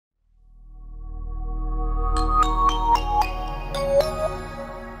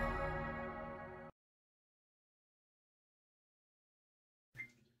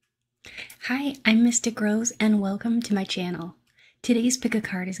Hi, I'm Mystic Rose and welcome to my channel. Today's pick a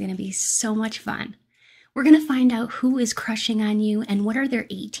card is going to be so much fun. We're going to find out who is crushing on you and what are their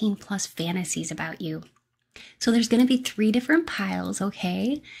 18 plus fantasies about you. So there's going to be 3 different piles,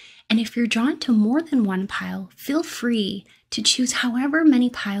 okay? And if you're drawn to more than one pile, feel free to choose however many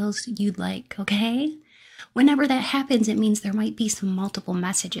piles you'd like, okay? Whenever that happens, it means there might be some multiple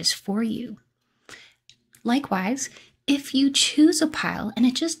messages for you. Likewise, if you choose a pile and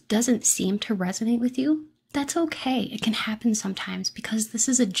it just doesn't seem to resonate with you, that's okay. It can happen sometimes because this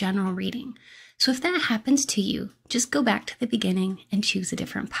is a general reading. So if that happens to you, just go back to the beginning and choose a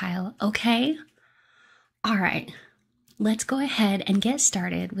different pile, okay? All right, let's go ahead and get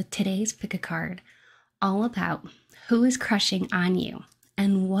started with today's pick a card, all about who is crushing on you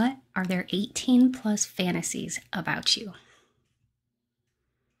and what are their 18 plus fantasies about you.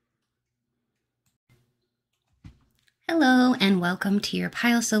 Hello and welcome to your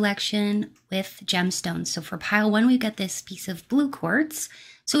pile selection with gemstones. So for pile 1, we've got this piece of blue quartz.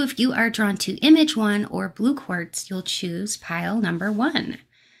 So if you are drawn to image 1 or blue quartz, you'll choose pile number 1.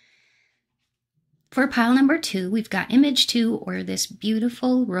 For pile number 2, we've got image 2 or this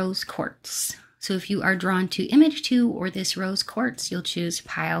beautiful rose quartz. So if you are drawn to image 2 or this rose quartz, you'll choose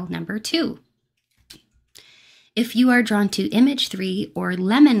pile number 2. If you are drawn to image 3 or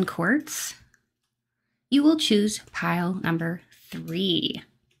lemon quartz, you will choose pile number 3.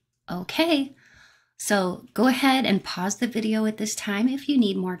 Okay, so go ahead and pause the video at this time if you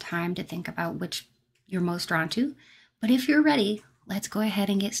need more time to think about which you're most drawn to. But if you're ready, let's go ahead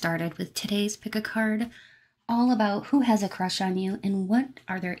and get started with today's pick a card, all about who has a crush on you and what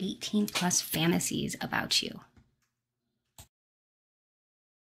are their 18 plus fantasies about you.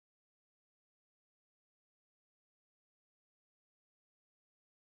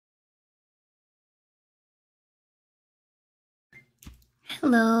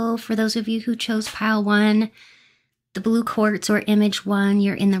 Hello, for those of you who chose pile 1, the blue quartz or image 1,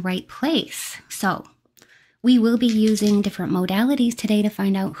 you're in the right place. So we will be using different modalities today to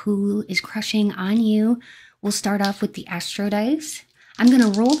find out who is crushing on you. We'll start off with the Astro dice. I'm going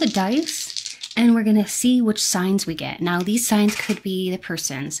to roll the dice and we're going to see which signs we get. Now these signs could be the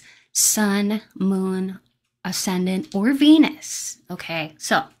person's sun, moon, ascendant, or Venus. Okay,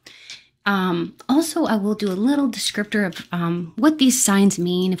 so also, I will do a little descriptor of what these signs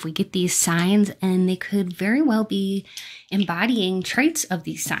mean if we get these signs, and they could very well be embodying traits of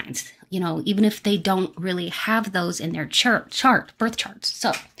these signs, you know, even if they don't really have those in their birth charts.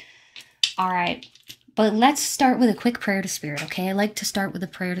 So, all right, but let's start with a quick prayer to Spirit, okay? I like to start with a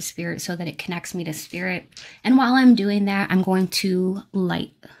prayer to Spirit so that it connects me to Spirit. And while I'm doing that, I'm going to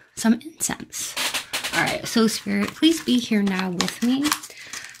light some incense. All right, so Spirit, please be here now with me.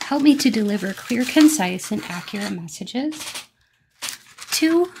 Help me to deliver clear, concise, and accurate messages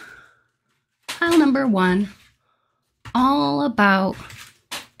to pile number 1, all about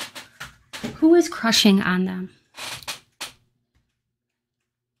who is crushing on them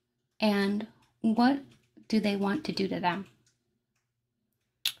and what do they want to do to them.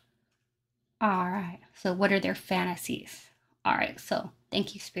 All right, so what are their fantasies? All right, so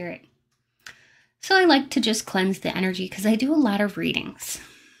thank you, Spirit. So I like to just cleanse the energy because I do a lot of readings.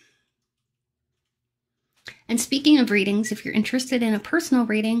 And speaking of readings, if you're interested in a personal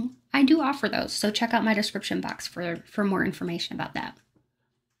reading, I do offer those. So check out my description box for more information about that.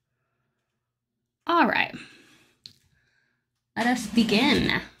 All right, let us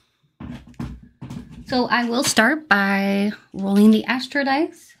begin. So I will start by rolling the Astro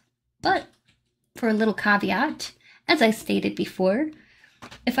dice, but for a little caveat, as I stated before,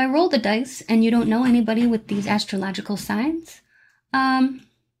 if I roll the dice and you don't know anybody with these astrological signs,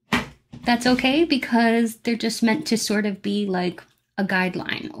 that's okay, because they're just meant to sort of be like a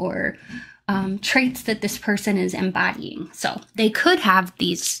guideline or traits that this person is embodying. So they could have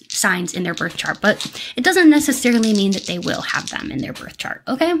these signs in their birth chart, but it doesn't necessarily mean that they will have them in their birth chart,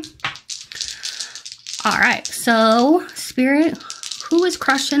 okay? All right, so Spirit, who is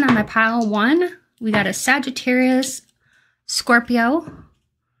crushing on my pile 1? We got a Sagittarius, Scorpio,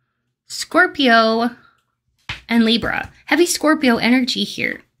 and Libra. Heavy Scorpio energy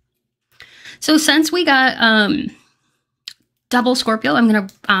here. So since we got double Scorpio, I'm going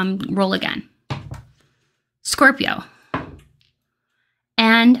to roll again. Scorpio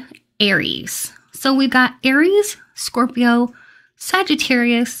and Aries. So we've got Aries, Scorpio,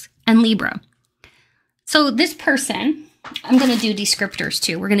 Sagittarius, and Libra. So this person, I'm going to do descriptors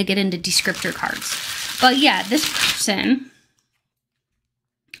too. We're going to get into descriptor cards. But yeah, this person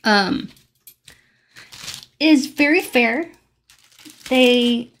is very fair.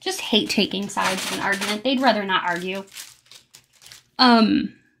 They just hate taking sides in an argument. They'd rather not argue.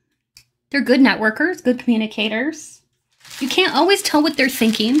 They're good networkers, good communicators. You can't always tell what they're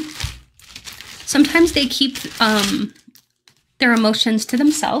thinking. Sometimes they keep their emotions to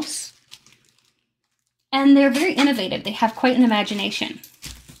themselves. And they're very innovative. They have quite an imagination.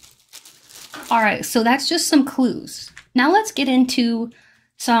 All right, so that's just some clues. Now let's get into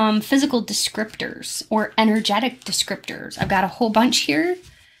some physical descriptors or energetic descriptors. I've got a whole bunch here.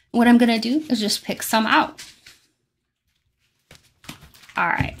 What I'm going to do is just pick some out. All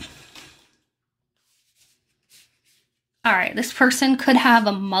right. All right, this person could have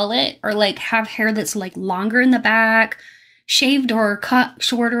a mullet or like have hair that's like longer in the back, shaved or cut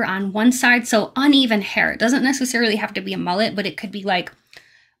shorter on one side. So uneven hair. It doesn't necessarily have to be a mullet, but it could be like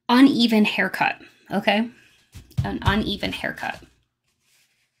uneven haircut. Okay. An uneven haircut.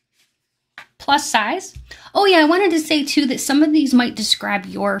 Plus size. Oh yeah, I wanted to say too that some of these might describe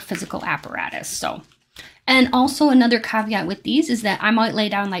your physical apparatus. So, and also another caveat with these is that I might lay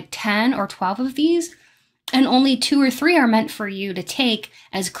down like 10 or 12 of these, and only 2 or 3 are meant for you to take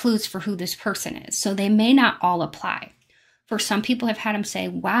as clues for who this person is. So they may not all apply. For some people, I've had them say,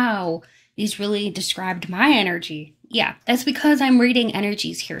 wow, these really described my energy. Yeah, that's because I'm reading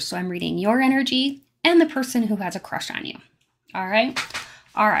energies here. So I'm reading your energy and the person who has a crush on you. All right.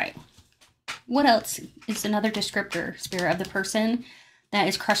 All right. What else is another descriptor, Spirit, of the person that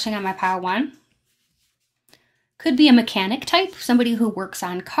is crushing on my pile 1? Could be a mechanic type, somebody who works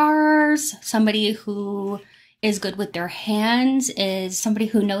on cars, somebody who is good with their hands, is somebody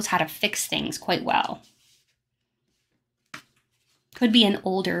who knows how to fix things quite well. Could be an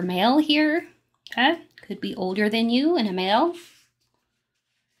older male here. Okay? Could be older than you and a male.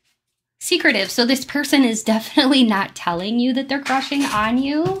 Secretive. So this person is definitely not telling you that they're crushing on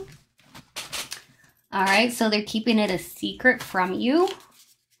you. All right, so they're keeping it a secret from you.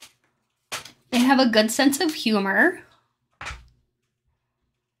 They have a good sense of humor.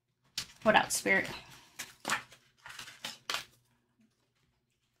 What else, Spirit?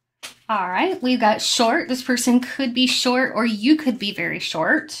 All right, we've got short. This person could be short or you could be very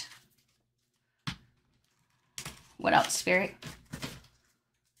short. What else, Spirit?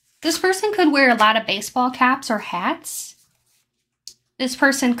 This person could wear a lot of baseball caps or hats. This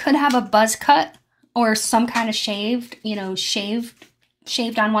person could have a buzz cut or some kind of shaved, you know, shaved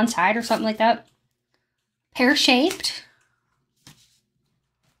on one side or something like that. Pear-shaped.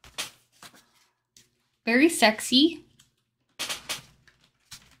 Very sexy.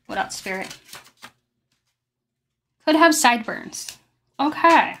 What else, Spirit? Could have sideburns.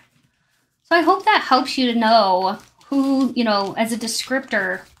 Okay. So I hope that helps you to know who, you know, as a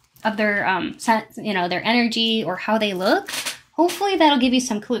descriptor of their, you know, their energy or how they look. Hopefully that'll give you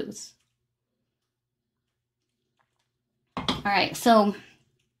some clues. All right, so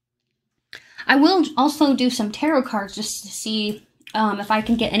I will also do some tarot cards just to see if I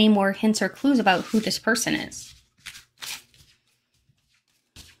can get any more hints or clues about who this person is.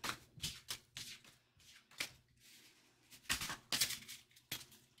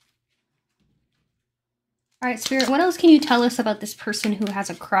 All right, Spirit, what else can you tell us about this person who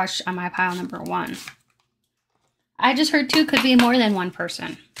has a crush on my pile number 1? I just heard 2 could be more than one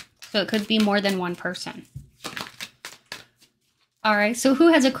person. So it could be more than one person. All right, so who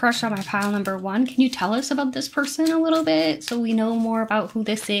has a crush on my pile number 1? Can you tell us about this person a little bit so we know more about who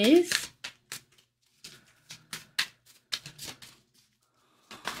this is?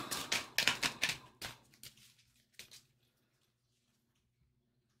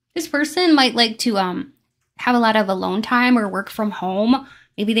 This person might like to have a lot of alone time or work from home.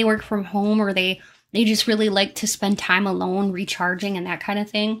 Maybe they work from home or they just really like to spend time alone, recharging and that kind of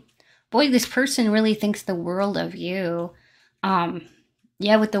thing. Boy, this person really thinks the world of you.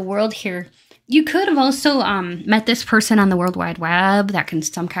 Yeah, with the world here, you could have also met this person on the World Wide Web. That can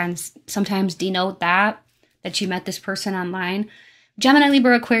sometimes denote that you met this person online. Gemini,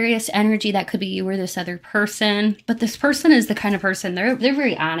 Libra, Aquarius energy, that could be you or this other person. But this person is the kind of person, they're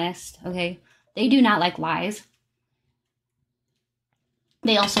very honest, okay? They do not like lies.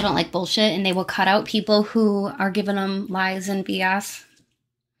 They also don't like bullshit, and they will cut out people who are giving them lies and BS.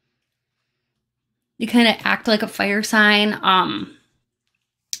 They kind of act like a fire sign.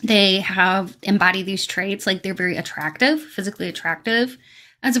 They have embodied these traits, like they're very attractive, physically attractive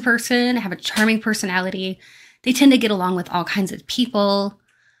as a person, have a charming personality. They tend to get along with all kinds of people.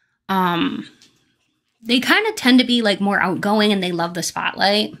 They kind of tend to be like more outgoing and they love the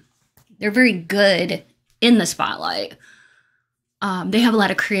spotlight. They're very good in the spotlight. They have a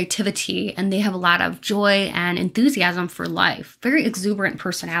lot of creativity and they have a lot of joy and enthusiasm for life. Very exuberant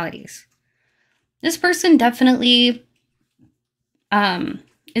personalities. This person definitely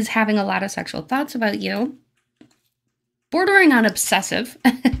is having a lot of sexual thoughts about you. bordering on obsessive.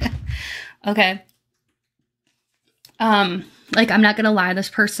 Okay. Like, I'm not gonna lie, this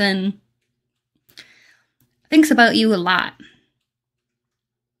person thinks about you a lot.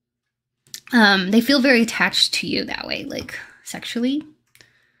 They feel very attached to you that way, like sexually,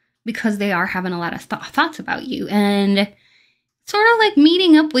 because they are having a lot of thoughts about you, and sort of like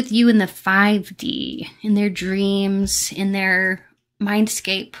meeting up with you in the 5D, in their dreams, in their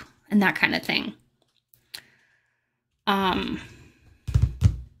mindscape, and that kind of thing.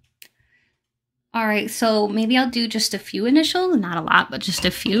 All right, so maybe I'll do just a few initials, not a lot, but just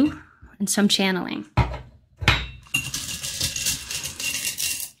a few, and some channeling.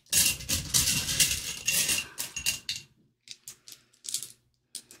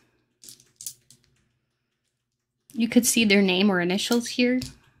 You could see their name or initials here.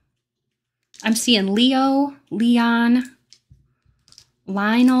 I'm seeing Leo, Leon,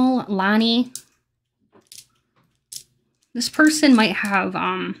 Lionel, Lonnie. This person might have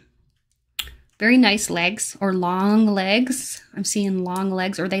very nice legs or long legs. I'm seeing long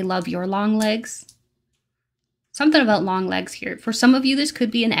legs, or they love your long legs. Something about long legs here. For some of you, this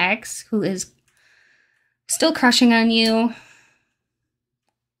could be an ex who is still crushing on you.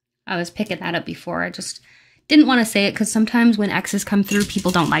 I was picking that up before. I just didn't want to say it because sometimes when exes come through,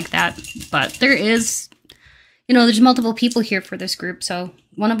 people don't like that. But there is, you know, there's multiple people here for this group. So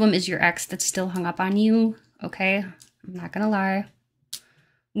one of them is your ex that's still hung up on you. Okay, I'm not going to lie.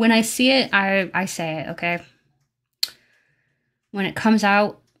 When I see it, I say it, okay? When it comes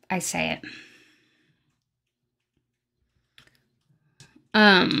out, I say it.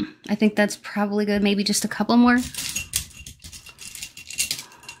 I think that's probably good. Maybe just a couple more.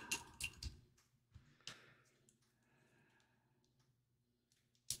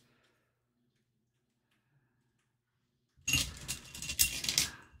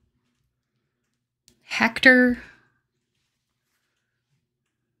 Hector,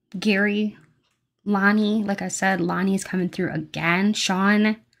 Gary, Lonnie, like I said, Lonnie's coming through again.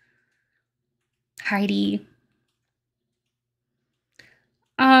 Sean, Heidi.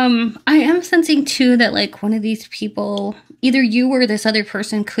 I am sensing too that like one of these people, either you or this other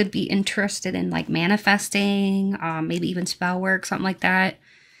person, could be interested in like manifesting, maybe even spell work, something like that.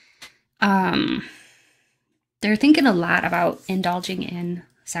 They're thinking a lot about indulging in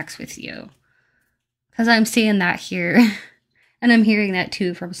sex with you. Because I'm seeing that here. And I'm hearing that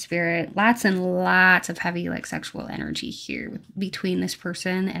too from spirit. Lots and lots of heavy like sexual energy here between this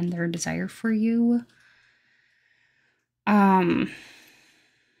person and their desire for you.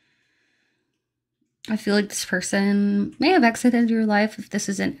 I feel like this person may have exited your life if this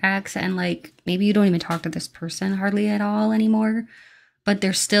is an ex, and like maybe you don't even talk to this person hardly at all anymore, but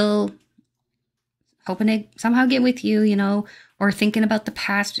they're still hoping to somehow get with you, you know, or thinking about the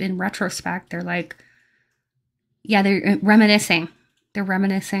past in retrospect. They're like, yeah, they're reminiscing. They're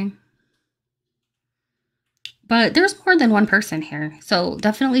reminiscing. But there's more than one person here. So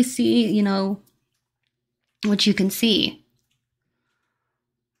definitely see, you know, what you can see.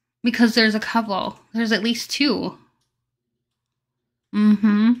 Because there's a couple. There's at least two.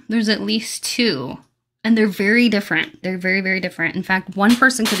 There's at least two. And they're very different. They're very, very different. In fact, one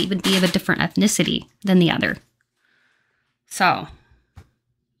person could even be of a different ethnicity than the other. So,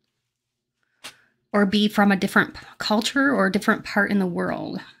 or be from a different culture or a different part in the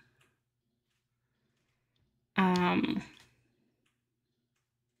world. I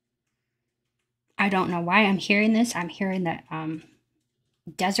don't know why I'm hearing this. I'm hearing that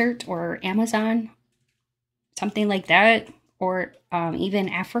desert or Amazon, something like that, or even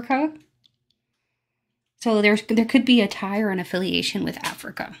Africa. So there could be a tie or an affiliation with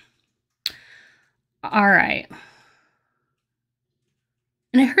Africa. All right.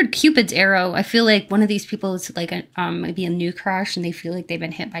 And I heard Cupid's arrow. I feel like one of these people is like maybe a new crush, and they feel like they've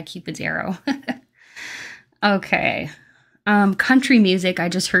been hit by Cupid's arrow. Okay. Country music, I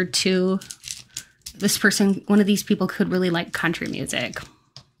just heard too. This person, one of these people could really like country music.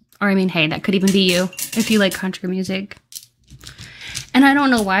 Or I mean, hey, that could even be you if you like country music. And I don't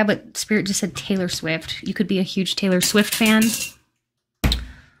know why, but Spirit just said Taylor Swift. You could be a huge Taylor Swift fan.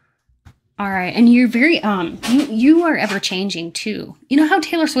 All right, and you're very, you are ever changing too. You know how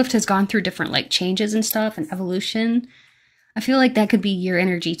Taylor Swift has gone through different like changes and stuff and evolution? I feel like that could be your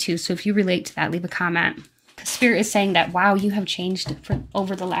energy too. So if you relate to that, leave a comment. Spirit is saying that, wow, you have changed for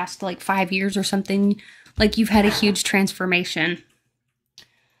over the last like 5 years or something. Like you've had a huge transformation.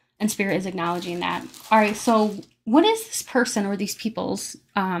 And Spirit is acknowledging that. All right, so what is this person or these people's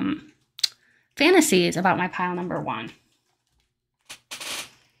fantasies about my pile number 1?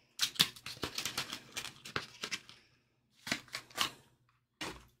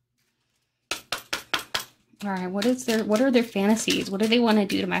 All right, what are their fantasies? What do they want to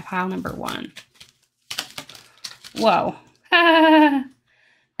do to my pile number 1? Whoa.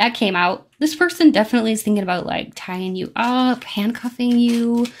 That came out. This person definitely is thinking about like tying you up, handcuffing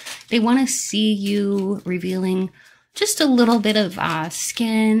you. They want to see you revealing just a little bit of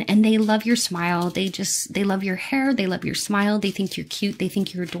skin, and they love your smile. They love your hair. They love your smile. They think you're cute. They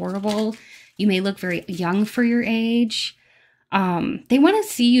think you're adorable. You may look very young for your age. They want to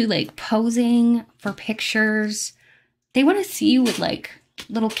see you like posing for pictures. They want to see you with like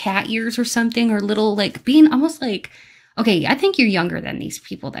little cat ears or something, or little like being almost like, okay, I think you're younger than these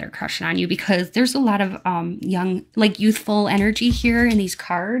people that are crushing on you, because there's a lot of young, like youthful energy here in these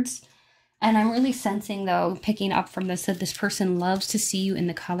cards. And I'm really sensing, though, picking up from this, that this person loves to see you in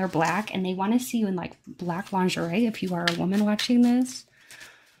the color black, and they want to see you in like black lingerie if you are a woman watching this.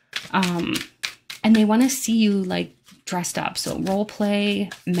 And they want to see you like dressed up. So role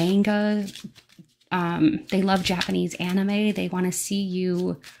play, manga. They love Japanese anime. They want to see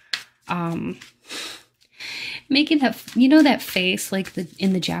you making that, you know, that face like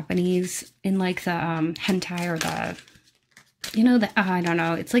in the Japanese, in like the hentai, or the, you know, the, I don't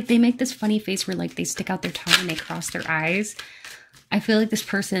know. It's like they make this funny face where like they stick out their tongue and they cross their eyes. I feel like this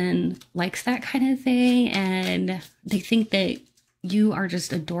person likes that kind of thing, and they think that you are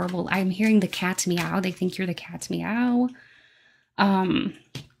just adorable. I'm hearing the cat's meow. They think you're the cat's meow.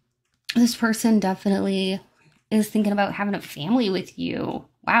 This person definitely is thinking about having a family with you.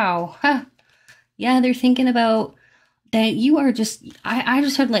 Wow. Huh. Yeah, they're thinking about that you are just, I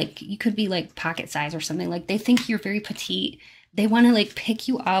just heard like you could be like pocket size or something. Like they think you're very petite. They want to like pick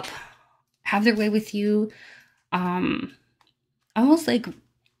you up, have their way with you. Almost like,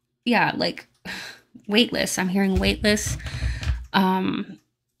 yeah, like weightless. I'm hearing weightless.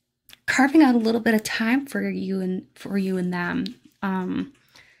 Carving out a little bit of time for you and them.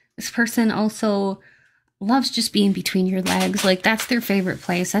 This person also loves just being between your legs. Like that's their favorite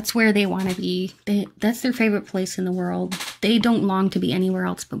place. That's where they want to be. That's their favorite place in the world. They don't long to be anywhere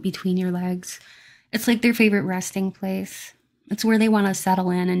else but between your legs. It's like their favorite resting place. It's where they want to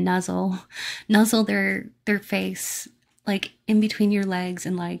settle in and nuzzle their face, like in between your legs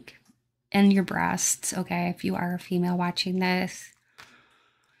and like, and your breasts. Okay, if you are a female watching this.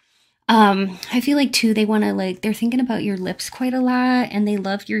 I feel like too, they want to like, they're thinking about your lips quite a lot, and they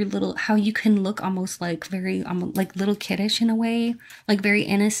love your little, how you can look almost like very, like little kiddish in a way, like very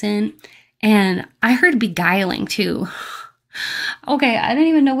innocent. And I heard beguiling too. Okay, I don't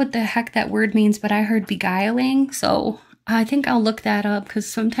even know what the heck that word means, but I heard beguiling. So I think I'll look that up,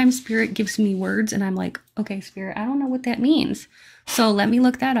 because sometimes Spirit gives me words and I'm like, okay, Spirit, I don't know what that means. So let me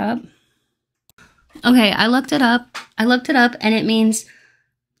look that up. Okay, I looked it up and it means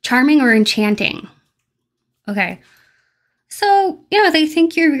charming or enchanting. Okay. So, yeah, they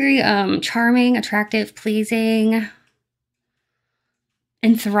think you're very charming, attractive, pleasing,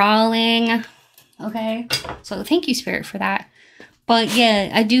 enthralling. Okay. So thank you, Spirit, for that. But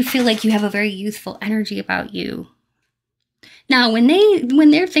yeah, I do feel like you have a very youthful energy about you. Now, when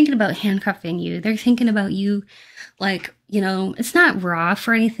they're thinking about handcuffing you, they're thinking about you like, you know, it's not rough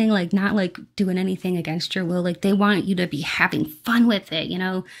or anything, like not like doing anything against your will. Like they want you to be having fun with it, you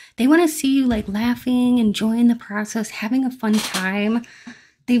know. They want to see you like laughing, enjoying the process, having a fun time.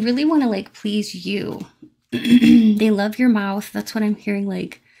 They really want to like please you. They love your mouth. That's what I'm hearing.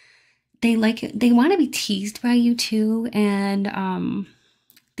 Like they want to be teased by you too. And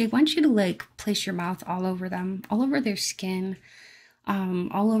they want you to like place your mouth all over them, all over their skin,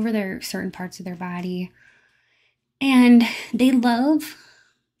 all over their certain parts of their body. And they love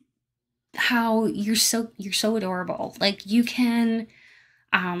how you're so adorable. Like you can,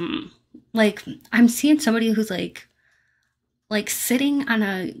 like I'm seeing somebody who's like sitting on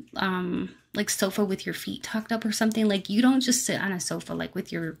a, like sofa with your feet tucked up or something. Like you don't just sit on a sofa, like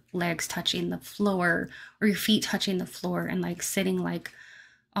with your legs touching the floor or your feet touching the floor and like sitting like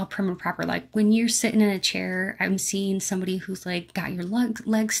all prim and proper. Like when you're sitting in a chair, I'm seeing somebody who's like got your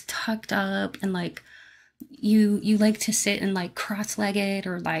legs tucked up, and like you like to sit in like cross-legged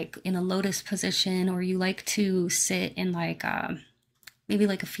or like in a lotus position, or you like to sit in like maybe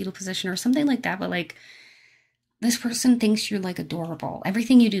like a fetal position or something like that. But like this person thinks you're like adorable,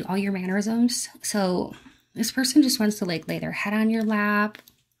 everything you do, all your mannerisms. So this person just wants to like lay their head on your lap.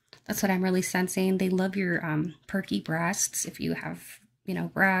 That's what I'm really sensing. They love your perky breasts, if you have, you know,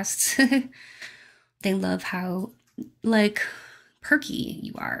 breasts. They love how like perky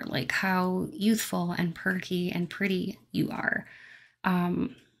you are, like how youthful and perky and pretty you are.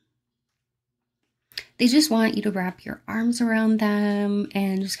 They just want you to wrap your arms around them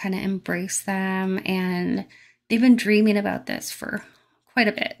and just kind of embrace them. And they've been dreaming about this for quite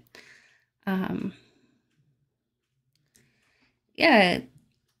a bit. yeah,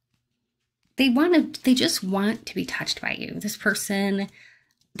 they just want to be touched by you. This person,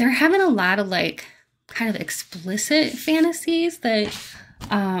 they're having a lot of like kind of explicit fantasies that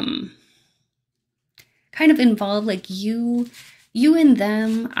kind of involve like you and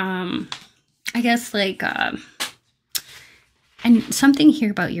them, I guess like and something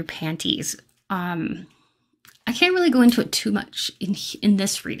here about your panties. I can't really go into it too much in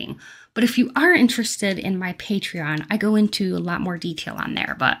this reading, but if you are interested in my Patreon, I go into a lot more detail on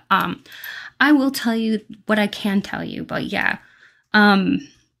there. But I will tell you what I can tell you. But yeah,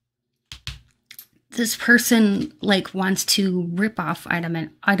 this person like wants to rip off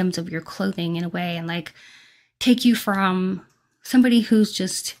items of your clothing in a way and like take you from somebody who's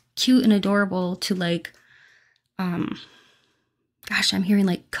just cute and adorable to like, gosh, I'm hearing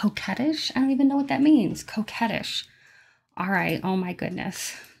like coquettish. I don't even know what that means. Coquettish. All right. Oh my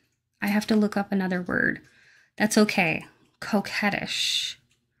goodness. I have to look up another word. That's okay. Coquettish.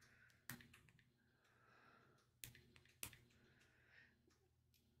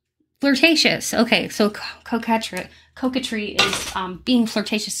 Flirtatious. Okay. So coquetry is being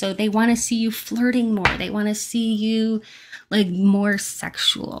flirtatious. So they want to see you flirting more. They want to see you like more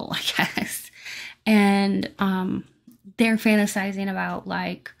sexual, I guess. And, they're fantasizing about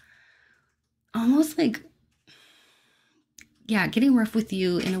like almost like, yeah, getting rough with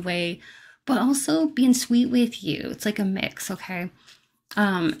you in a way, but also being sweet with you. It's like a mix, okay?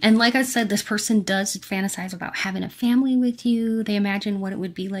 And like I said, this person does fantasize about having a family with you. They imagine what it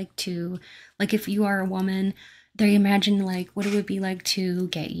would be like to, like if you are a woman, they imagine like what it would be like to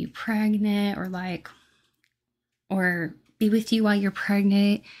get you pregnant or like, or be with you while you're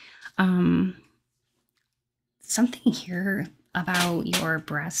pregnant. Something here about your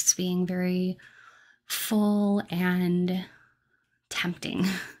breasts being very full and tempting,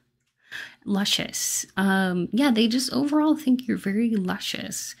 luscious. Yeah, they just overall think you're very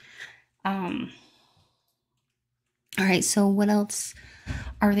luscious. All right, so what else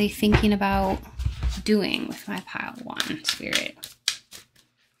are they thinking about doing with my pile one, Spirit?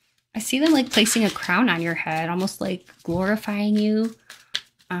 I see them like placing a crown on your head, almost like glorifying you.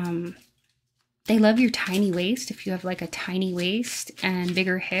 They love your tiny waist. If you have like a tiny waist and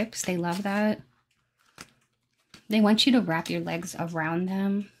bigger hips, they love that. They want you to wrap your legs around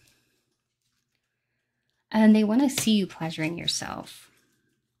them. And they want to see you pleasuring yourself.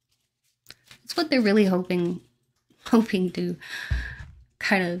 That's what they're really hoping to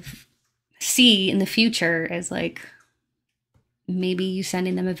kind of see in the future, is like maybe you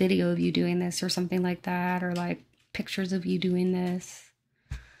sending them a video of you doing this or something like that, or like pictures of you doing this.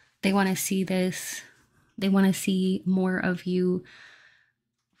 They want to see this. They want to see more of you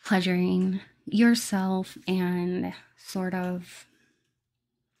pleasuring yourself and sort of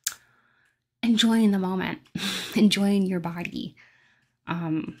enjoying the moment, enjoying your body.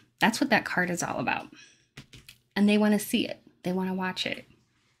 That's what that card is all about. And they want to see it. They want to watch it.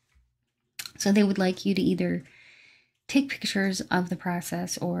 So they would like you to either take pictures of the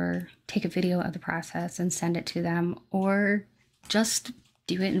process or take a video of the process and send it to them, or just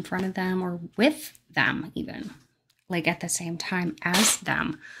do it in front of them or with them even, like at the same time as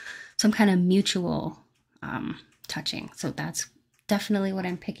them. Some kind of mutual touching. So that's definitely what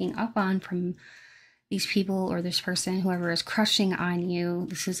I'm picking up on from these people or this person, whoever is crushing on you.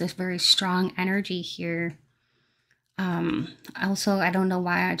 This is a very strong energy here. Also, I don't know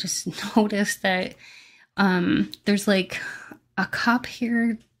why, I just noticed that there's like a cup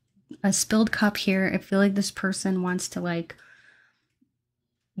here, a spilled cup here. I feel like this person wants to like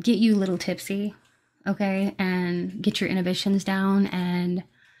get you a little tipsy, okay, and get your inhibitions down, and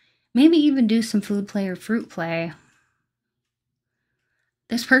maybe even do some food play or fruit play.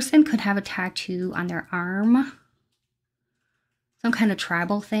 This person could have a tattoo on their arm, some kind of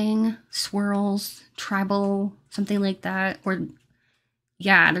tribal thing, swirls, tribal, something like that. Or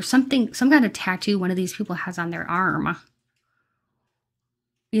yeah, there's some kind of tattoo one of these people has on their arm,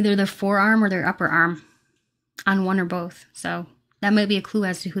 either their forearm or their upper arm, on one or both. So that might be a clue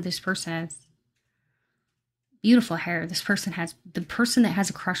as to who this person is. Beautiful hair. This person has, the person that has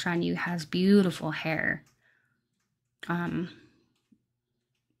a crush on you has beautiful hair.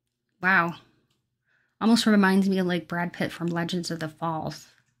 Wow. Almost reminds me of like Brad Pitt from Legends of the Falls.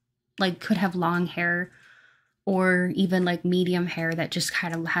 Like could have long hair, or even like medium hair that just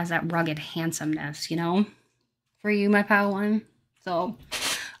kind of has that rugged handsomeness, you know, for you, my pal one. So,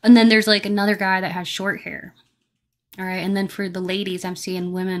 and then there's like another guy that has short hair. All right. And then for the ladies, I'm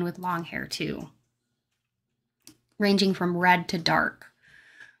seeing women with long hair too, ranging from red to dark.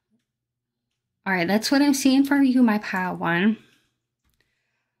 All right. That's what I'm seeing for you, my pal one.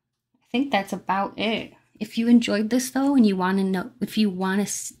 I think that's about it. If you enjoyed this though, and you want to know, if you want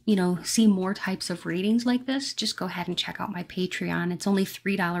to, you know, see more types of readings like this, just go ahead and check out my Patreon. It's only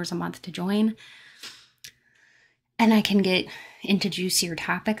 $3 a month to join. And I can get into juicier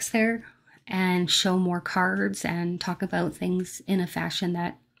topics there and show more cards and talk about things in a fashion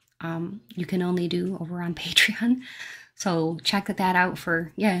that you can only do over on Patreon. So check that out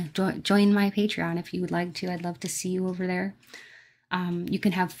for, yeah, join my Patreon if you would like to. I'd love to see you over there. You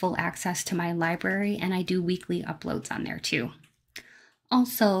can have full access to my library, and I do weekly uploads on there too.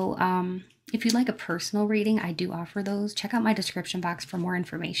 Also, if you'd like a personal reading, I do offer those. Check out my description box for more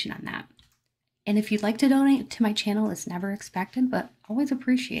information on that. And if you'd like to donate to my channel, it's never expected, but always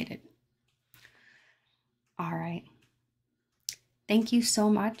appreciated. All right. Thank you so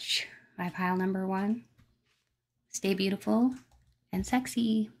much, my pile number 1. Stay beautiful and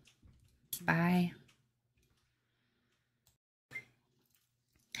sexy. Bye.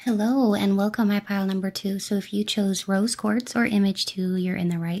 Hello and welcome, my pile number 2. So if you chose rose quartz or image 2, you're in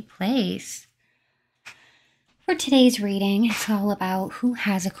the right place. For today's reading, it's all about who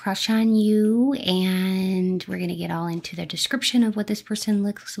has a crush on you, and we're going to get all into the description of what this person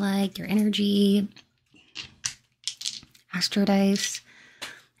looks like, their energy, Astro dice,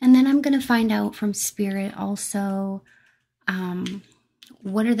 and then I'm going to find out from Spirit also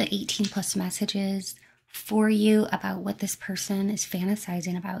what are the 18+ messages for you about what this person is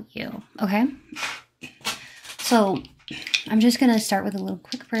fantasizing about you, okay? So I'm just going to start with a little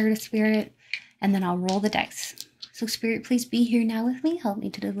quick prayer to Spirit, and then I'll roll the dice. So Spirit, please be here now with me. Help me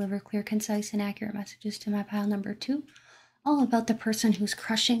to deliver clear, concise, and accurate messages to my pile number 2, all about the person who's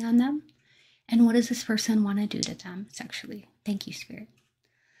crushing on them, and what does this person want to do to them sexually. Thank you, Spirit.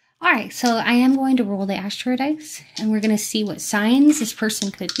 All right, so I am going to roll the Astro dice, and we're going to see what signs this person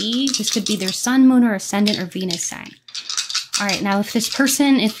could be. This could be their sun, moon, or ascendant, or Venus sign. All right, now if this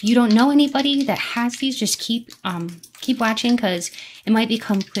person, if you don't know anybody that has these, just keep watching, because it might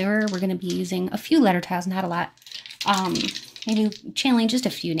become clearer. We're going to be using a few letter tiles, not a lot. Maybe channeling just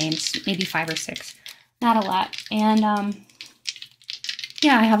a few names, maybe 5 or 6, not a lot. And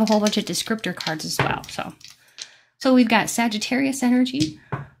yeah, I have a whole bunch of descriptor cards as well. So we've got Sagittarius energy.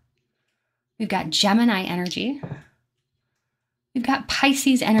 We've got Gemini energy. We've got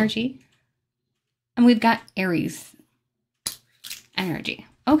Pisces energy. And we've got Aries energy.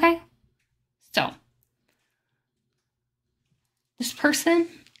 Okay. So this person,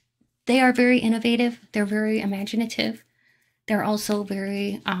 they are very innovative. They're very imaginative. They're also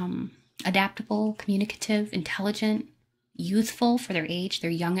very adaptable, communicative, intelligent, youthful for their age. They're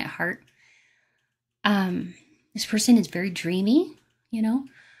young at heart. This person is very dreamy, you know.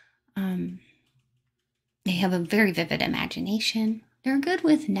 They have a very vivid imagination. They're good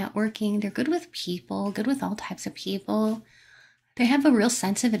with networking. They're good with people, good with all types of people. They have a real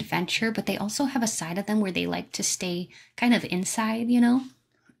sense of adventure, but they also have a side of them where they like to stay kind of inside, you know,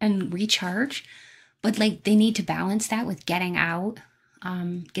 and recharge. But like they need to balance that with getting out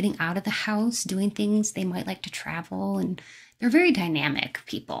of the house, doing things. They might like to travel, and they're very dynamic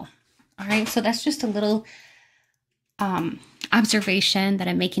people. All right, so that's just a little observation that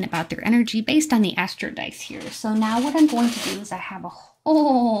I'm making about their energy based on the Astro dice here. So now what I'm going to do is I have a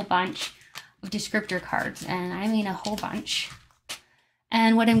whole bunch of descriptor cards, and I mean a whole bunch.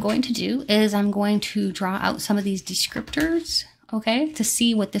 And what I'm going to do is I'm going to draw out some of these descriptors, okay, to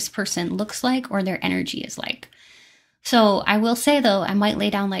see what this person looks like or their energy is like. So I will say, though, I might lay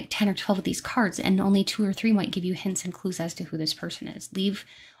down like 10 or 12 of these cards, and only 2 or 3 might give you hints and clues as to who this person is. Leave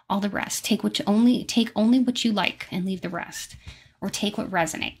all the rest. Take only what you like and leave the rest, or take what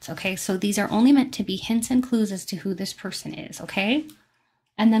resonates, okay? So these are only meant to be hints and clues as to who this person is, okay?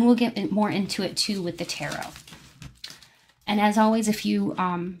 And then we'll get more into it too with the tarot. And as always, if you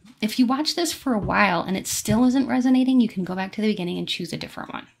watch this for a while and it still isn't resonating, you can go back to the beginning and choose a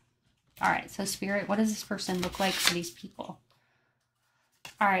different one. All right, so Spirit, what does this person look like for these people?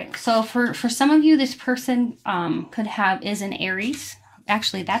 All right, so for some of you, this person is an Aries.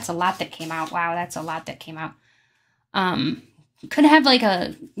 Actually, that's a lot that came out. Wow, that's a lot that came out. Could have like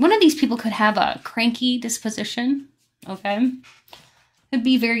one of these people could have a cranky disposition, okay? Could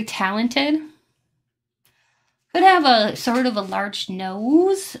be very talented. Could have a sort of a large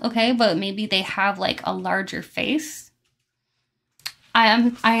nose, okay? But maybe they have like a larger face. I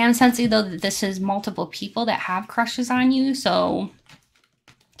am sensing though that this is multiple people that have crushes on you, so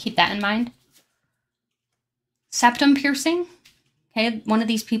keep that in mind. Septum piercing. Okay, one of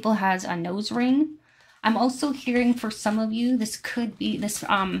these people has a nose ring. I'm also hearing for some of you, this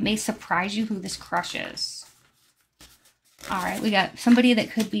may surprise you who this crush is. All right, we got somebody that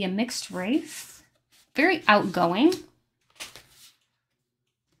could be a mixed race. Very outgoing.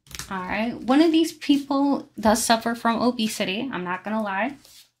 All right. One of these people does suffer from obesity. I'm not going to lie.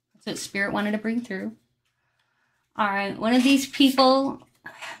 That's what Spirit wanted to bring through. All right. One of these people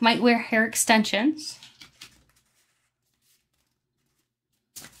might wear hair extensions.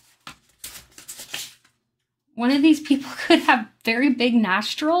 One of these people could have very big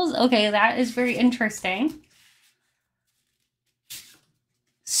nostrils. Okay, that is very interesting.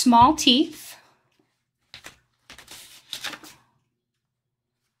 Small teeth.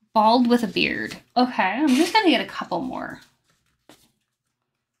 Bald with a beard. Okay, I'm just going to get a couple more.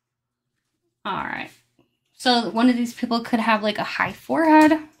 All right. So one of these people could have like a high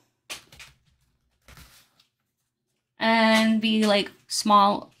forehead. And be like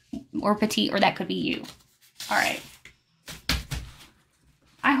small or petite, or that could be you. All right.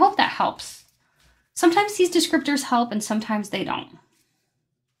 I hope that helps. Sometimes these descriptors help and sometimes they don't.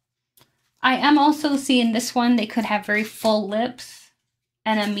 I am also seeing this one, they could have very full lips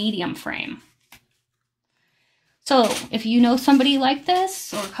and a medium frame. So if you know somebody like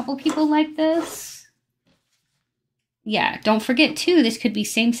this or a couple people like this, yeah, don't forget too, this could be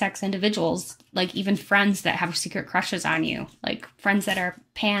same-sex individuals, like even friends that have secret crushes on you, like friends that are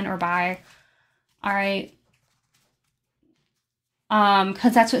pan or bi. All right.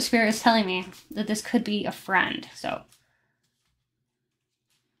 Because that's what Spirit is telling me, that this could be a friend. So,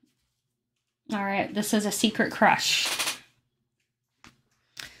 all right, this is a secret crush.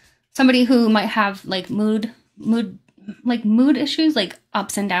 Somebody who might have like mood issues, like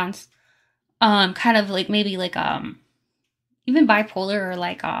ups and downs. Kind of like maybe like even bipolar or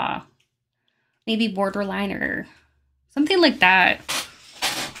like maybe borderline or something like that.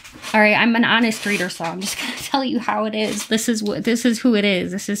 All right, I'm an honest reader, so I'm just gonna tell you how it is. This is who it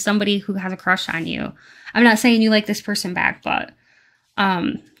is. This is somebody who has a crush on you. I'm not saying you like this person back, but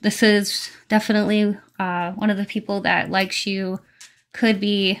this is definitely one of the people that likes you. Could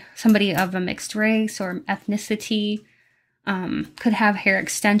be somebody of a mixed race or ethnicity. Could have hair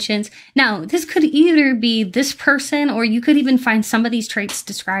extensions. Now, this could either be this person, or you could even find some of these traits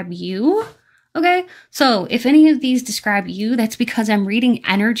describe you. Okay, so if any of these describe you, that's because I'm reading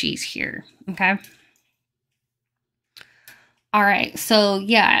energies here, okay? All right, so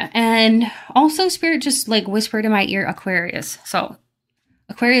yeah, and also Spirit just like whispered in my ear, Aquarius. So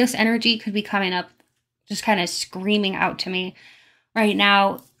Aquarius energy could be coming up, just kind of screaming out to me right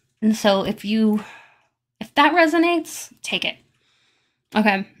now. And so if that resonates, take it.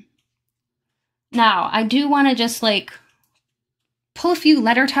 Okay. Now, I do want to just like pull a few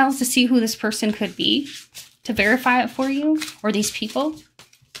letter tiles to see who this person could be, to verify it for you, or these people.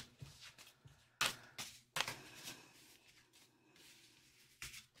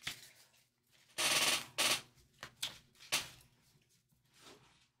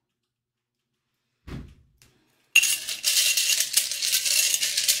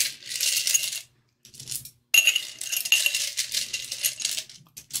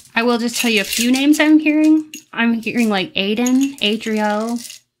 I will just tell you a few names I'm hearing. I'm hearing like Aiden, Adriel,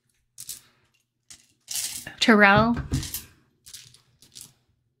 Terrell.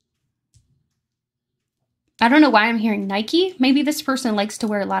 I don't know why I'm hearing Nike. Maybe this person likes to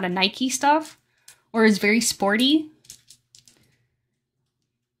wear a lot of Nike stuff or is very sporty.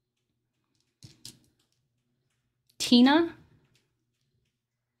 Tina.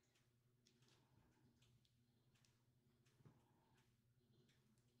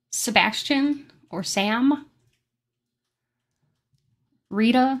 Sebastian or Sam.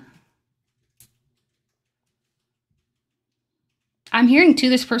 Rita. I'm hearing too,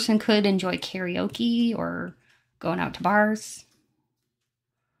 this person could enjoy karaoke or going out to bars.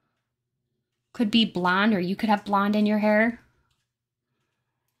 Could be blonde, or you could have blonde in your hair.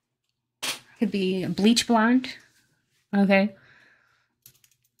 Could be bleach blonde. Okay.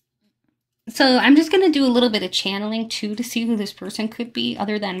 So I'm just going to do a little bit of channeling too to see who this person could be,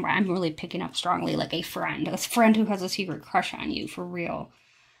 other than I'm really picking up strongly like a friend who has a secret crush on you for real.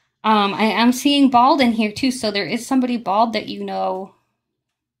 I am seeing bald in here too, so there is somebody bald that you know.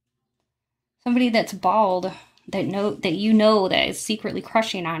 Somebody that's bald that you know that is secretly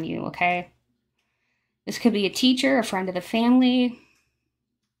crushing on you, okay? This could be a teacher, a friend of the family.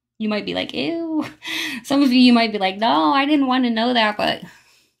 You might be like, ew. Some of you might be like, no, I didn't want to know that, but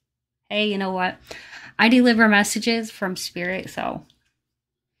hey, you know what? I deliver messages from Spirit, so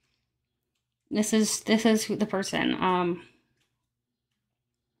this is who the person.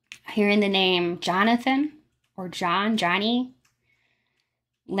 Hearing the name Jonathan or John, Johnny,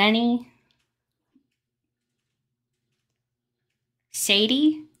 Lenny,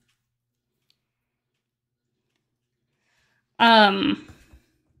 Sadie.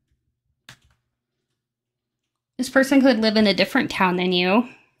 This person could live in a different town than you.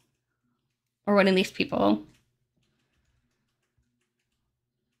 or one of these people.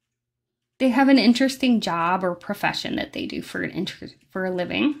 They have an interesting job or profession that they do for a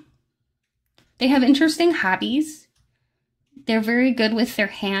living. They have interesting hobbies. They're very good with their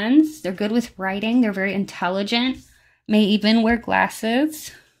hands. They're good with writing. They're very intelligent. May even wear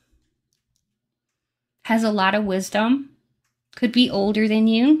glasses. Has a lot of wisdom. Could be older than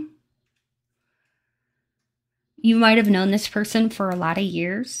you. You might have known this person for a lot of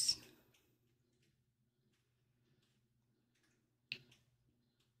years.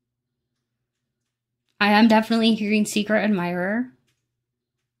 I am definitely hearing secret admirer.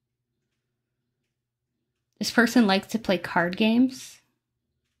 This person likes to play card games.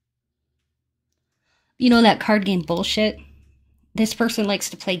 You know that card game bullshit? This person likes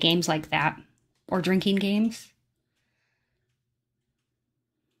to play games like that. Or drinking games.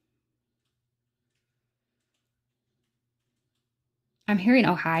 I'm hearing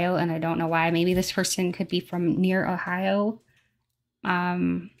Ohio, and I don't know why. Maybe this person could be from near Ohio.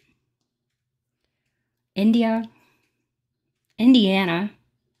 Indiana.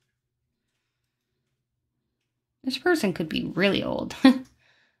 This person could be really old.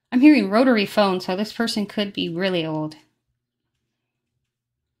 I'm hearing rotary phone, so this person could be really old.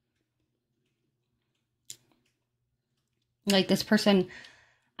 Like this person,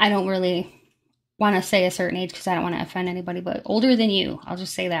 I don't really want to say a certain age because I don't want to offend anybody, but older than you. I'll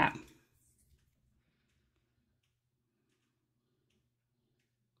just say that.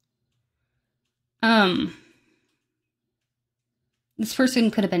 This person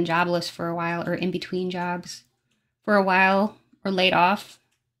could have been jobless for a while or in between jobs for a while or laid off.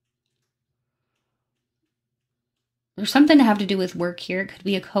 There's something to have to do with work here. It could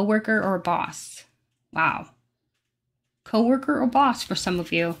be a coworker or a boss. Wow. Coworker or boss for some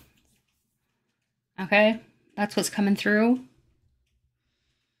of you. Okay? That's what's coming through.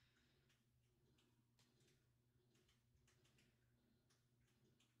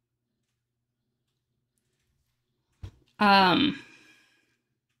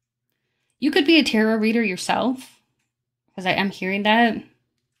 You could be a tarot reader yourself, because I am hearing that.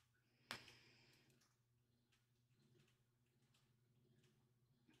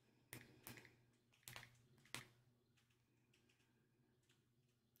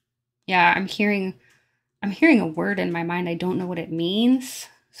 Yeah, I'm hearing a word in my mind. I don't know what it means,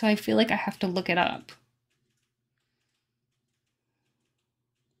 so I feel like I have to look it up.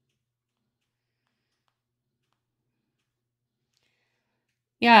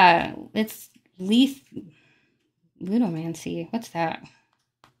 Yeah, it's ludomancy. What's that?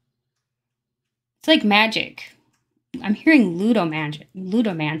 It's like magic. I'm hearing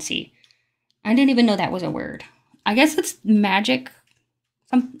ludomancy. I didn't even know that was a word. I guess it's magic.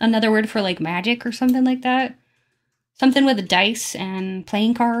 Another word for like magic or something like that. Something with dice and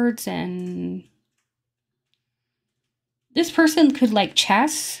playing cards, and this person could like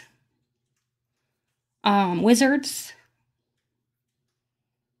chess. Wizards.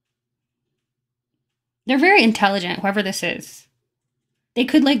 They're very intelligent, whoever this is. They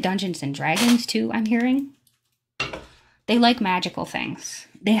could like Dungeons and Dragons too, I'm hearing. They like magical things.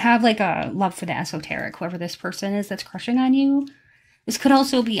 They have like a love for the esoteric, whoever this person is that's crushing on you. This could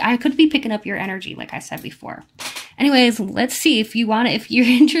also be, I could be picking up your energy, like I said before. Anyways, let's see if you want to, if you're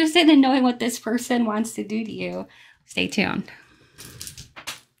interested in knowing what this person wants to do to you, stay tuned.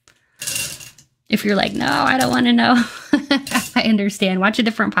 If you're like, no, I don't want to know, I understand. Watch a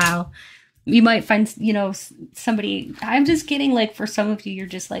different pile. You might find, you know, somebody, I'm just getting like, for some of you, you're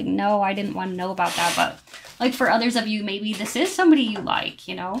just like, no, I didn't want to know about that. But like for others of you, maybe this is somebody you like,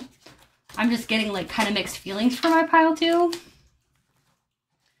 you know. I'm just getting like kind of mixed feelings for my pile too.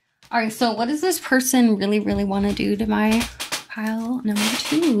 All right, so what does this person really, really want to do to my pile number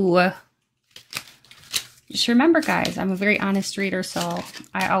 2? Just remember, guys, I'm a very honest reader, so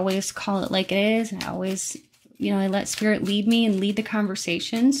I always call it like it is. And I always, you know, I let spirit lead me and lead the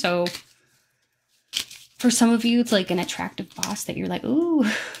conversation. So for some of you, it's like an attractive boss that you're like, ooh.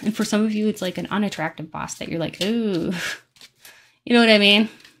 And for some of you, it's like an unattractive boss that you're like, ooh. You know what I mean?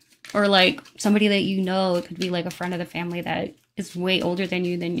 Or like somebody that you know, it could be like a friend of the family that is way older than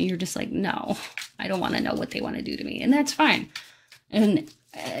you, then you're just like, no, I don't want to know what they want to do to me. And that's fine. And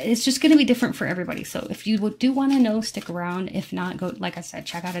it's just going to be different for everybody. So if you do want to know, stick around. If not, go, like I said,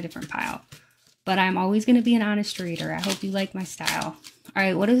 check out a different pile. But I'm always going to be an honest reader. I hope you like my style. All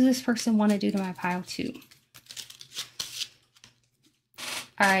right, what does this person want to do to my pile 2?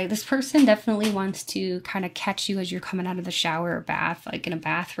 All right, this person definitely wants to kind of catch you as you're coming out of the shower or bath, like in a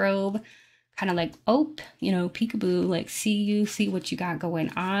bathrobe. Kind of like, oh, you know, peekaboo, like see you, see what you got going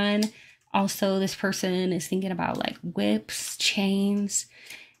on. Also, this person is thinking about like whips, chains,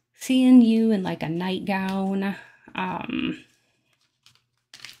 seeing you in like a nightgown,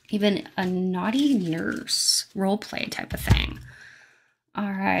 even a naughty nurse role play type of thing.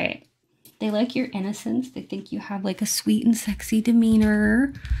 All right. They like your innocence. They think you have like a sweet and sexy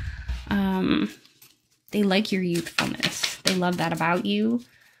demeanor. They like your youthfulness. They love that about you.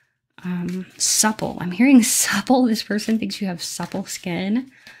 Supple. I'm hearing supple. This person thinks you have supple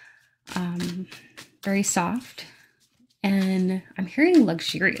skin. Very soft. And I'm hearing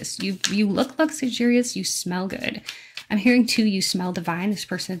luxurious. You look luxurious. You smell good. I'm hearing too, you smell divine. This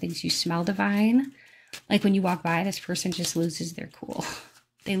person thinks you smell divine. Like when you walk by, this person just loses their cool.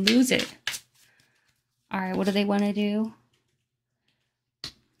 They lose it. All right, what do they want to do?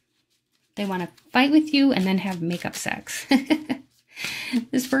 They want to fight with you and then have makeup sex.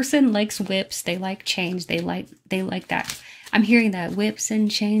 This person likes whips. They like chains. They like that. I'm hearing that whips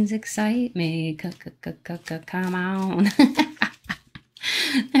and chains excite me. Come on.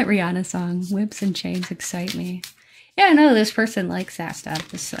 That Rihanna song, whips and chains excite me. Yeah, no, this person likes that stuff.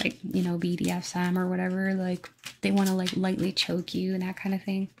 This like, you know, BDSM or whatever. Like they want to like lightly choke you and that kind of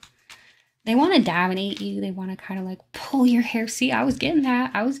thing. They want to dominate you. They want to kind of like pull your hair. See, I was getting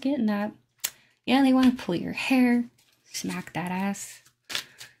that. I was getting that. Yeah, they want to pull your hair, smack that ass.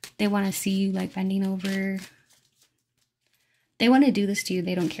 They want to see you like bending over. They want to do this to you.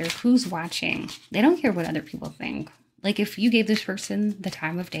 They don't care who's watching. They don't care what other people think. Like if you gave this person the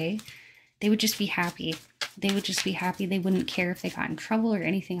time of day, they would just be happy. They would just be happy. They wouldn't care if they got in trouble or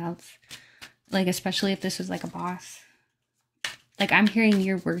anything else. Like especially if this was like a boss. Like I'm hearing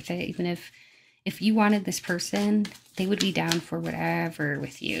you're worth it. Even if you wanted this person, they would be down for whatever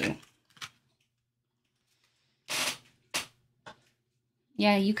with you.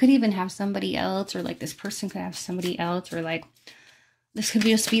 Yeah, you could even have somebody else, or like this person could have somebody else, or like this could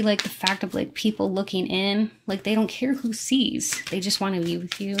just be like the fact of like people looking in. Like they don't care who sees. They just want to be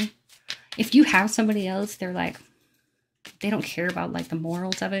with you. If you have somebody else, they're like, they don't care about like the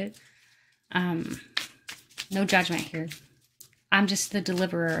morals of it. No judgment here. I'm just the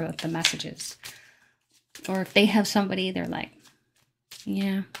deliverer of the messages. Or if they have somebody, they're like,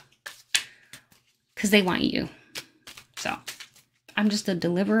 yeah, because they want you. So I'm just the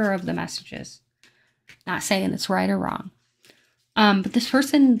deliverer of the messages. Not saying it's right or wrong. But this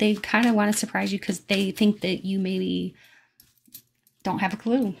person, they kind of want to surprise you because they think that you maybe don't have a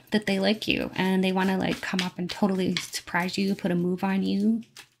clue that they like you. And they want to like come up and totally surprise you, put a move on you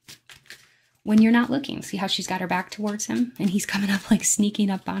when you're not looking. See how she's got her back towards him and he's coming up like sneaking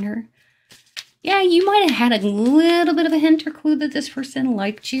up on her. Yeah, you might have had a little bit of a hint or clue that this person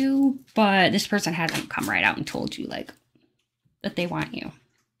liked you, but this person hasn't come right out and told you like that they want you.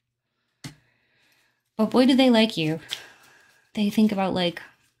 But boy, do they like you. They think about like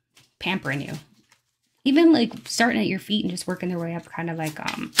pampering you. Even like starting at your feet and just working their way up, kind of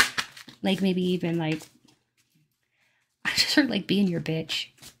like maybe even like, I just heard like being your bitch.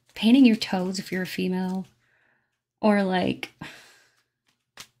 Painting your toes if you're a female. Or like,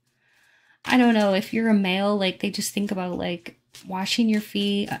 I don't know, if you're a male, like they just think about like washing your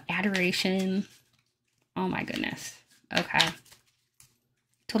feet, adoration. Oh my goodness. Okay.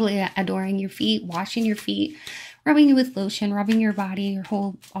 Totally adoring your feet, washing your feet, rubbing you with lotion, rubbing your body,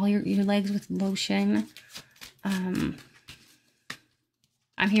 all your legs with lotion. I'm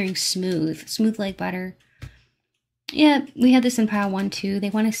hearing smooth like butter. Yeah, we had this in pile 1 too. They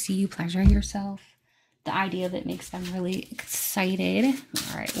want to see you pleasuring yourself. The idea of it makes them really excited.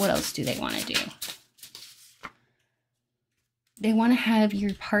 All right, what else do they want to do? They want to have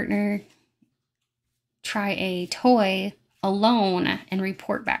your partner try a toy alone and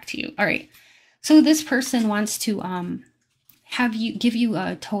report back to you. All right, so this person wants to give you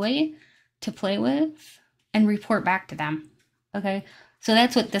a toy to play with and report back to them. Okay. So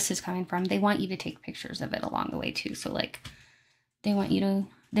that's what this is coming from. They want you to take pictures of it along the way too. So like they want you to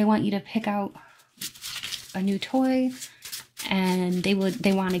pick out a new toy and they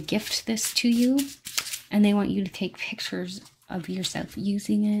want to gift this to you and they want you to take pictures of yourself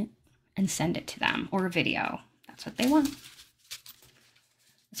using it and send it to them, or a video. That's what they want.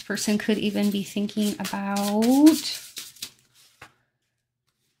 This person could even be thinking about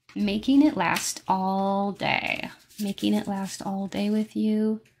making it last all day. Making it last all day with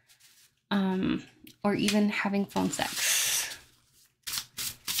you, or even having phone sex.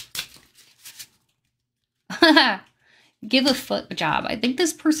 Give a foot job. I think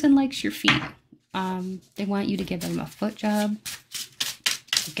this person likes your feet. They want you to give them a foot job,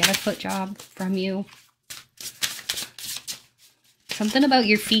 get a foot job from you. Something about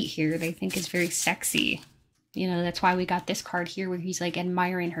your feet here they think is very sexy. You know, that's why we got this card here where he's like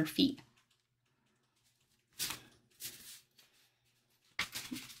admiring her feet.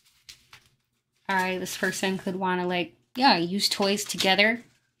 All right, this person could want to, like, yeah, use toys together.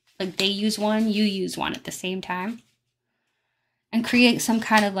 Like, they use one, you use one at the same time. And create some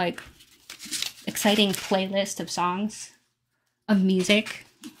kind of, like, exciting playlist of songs, of music,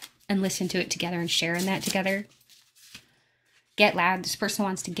 and listen to it together and share in that together. Get loud. This person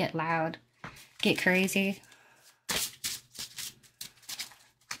wants to get loud. Get crazy.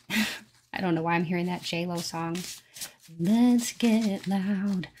 I don't know why I'm hearing that J-Lo song. Let's get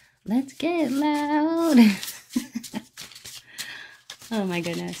loud. Let's get loud. Oh my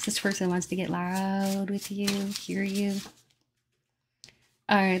goodness. This person wants to get loud with you, hear you.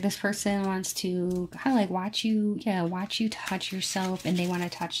 Alright, this person wants to kind of like watch you touch yourself, and they want to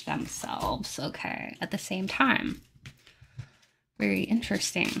touch themselves, okay, at the same time. Very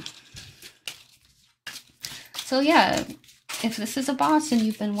interesting. So yeah, if this is a boss and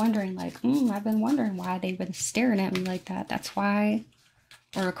you've been wondering, like, I've been wondering why they've been staring at me like that, that's why.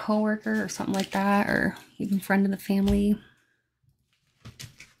 Or a coworker or something like that, or even friend of the family.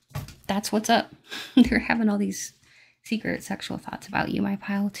 That's what's up. They're having all these secret sexual thoughts about you, my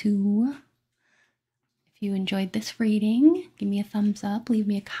pile 2. If you enjoyed this reading, give me a thumbs up, leave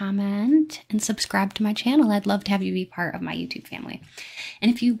me a comment, and subscribe to my channel. I'd love to have you be part of my YouTube family.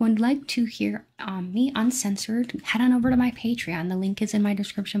 And if you would like to hear me uncensored, head on over to my Patreon. The link is in my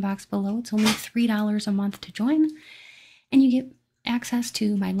description box below. It's only $3 a month to join, and you get access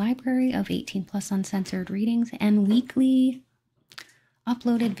to my library of 18+ uncensored readings and weekly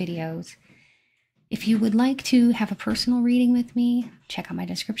uploaded videos. If you would like to have a personal reading with me, check out my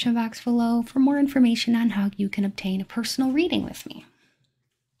description box below for more information on how you can obtain a personal reading with me.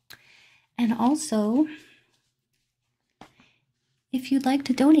 And also, if you'd like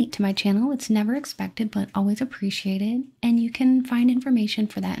to donate to my channel, it's never expected but always appreciated, and you can find information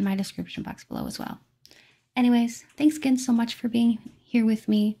for that in my description box below as well. Anyways, thanks again so much for being here with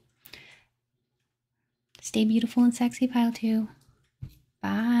me. Stay beautiful and sexy, pile 2.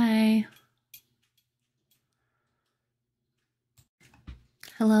 Bye.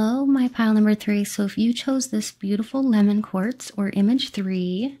 Hello, my pile number 3. So if you chose this beautiful lemon quartz or image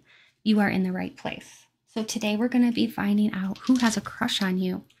 3, you are in the right place. So today we're going to be finding out who has a crush on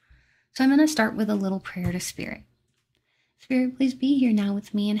you. So I'm going to start with a little prayer to Spirit. Spirit, please be here now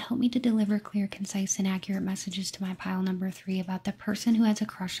with me and help me to deliver clear, concise, and accurate messages to my pile number 3 about the person who has a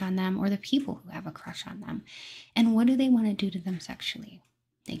crush on them or the people who have a crush on them. And what do they want to do to them sexually?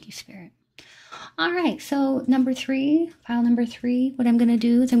 Thank you, Spirit. All right, so number 3, pile number 3, what I'm going to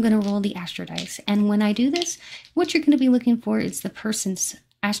do is I'm going to roll the Astro dice. And when I do this, what you're going to be looking for is the person's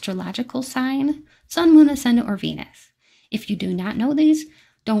astrological sign, Sun, Moon, Ascendant, or Venus. If you do not know these,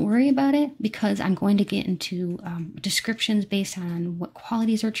 don't worry about it, because I'm going to get into descriptions based on what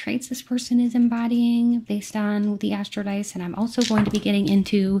qualities or traits this person is embodying based on the Astro dice. And I'm also going to be getting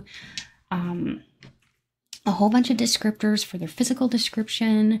into a whole bunch of descriptors for their physical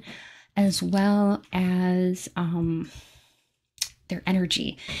description, as well as their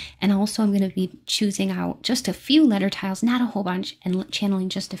energy. And also I'm going to be choosing out just a few letter tiles, not a whole bunch, and channeling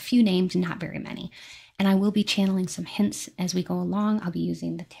just a few names, not very many. And I will be channeling some hints as we go along. I'll be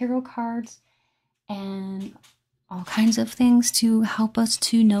using the tarot cards and all kinds of things to help us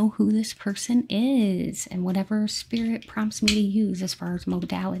to know who this person is and whatever Spirit prompts me to use as far as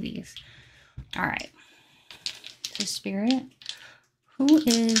modalities. All right. So Spirit, who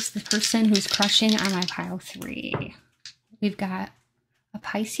is the person who's crushing on my pile 3? We've got a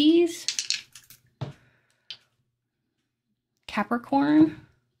Pisces, Capricorn,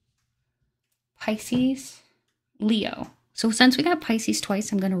 Pisces, Leo. So since we got Pisces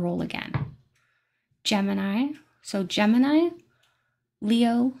twice, I'm going to roll again. Gemini. So Gemini,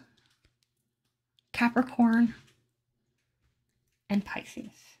 Leo, Capricorn, and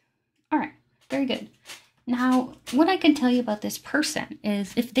Pisces. All right, very good. Now, what I can tell you about this person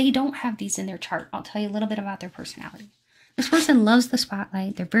is if they don't have these in their chart, I'll tell you a little bit about their personality. This person loves the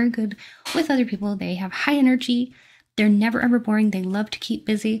spotlight. They're very good with other people. They have high energy. They're never ever boring. They love to keep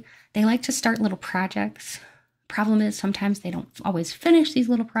busy. They like to start little projects. Problem is sometimes they don't always finish these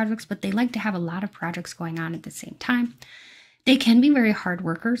little projects, but they like to have a lot of projects going on at the same time. They can be very hard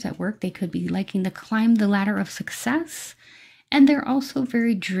workers at work. They could be liking to climb the ladder of success. And they're also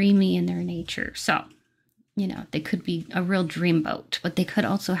very dreamy in their nature. So, you know, they could be a real dreamboat, but they could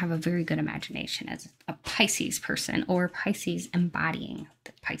also have a very good imagination as a Pisces person or Pisces embodying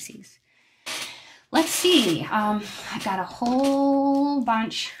the Pisces. Let's see. I've got a whole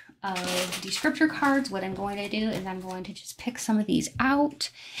bunch of descriptor cards. What I'm going to do is I'm going to just pick some of these out.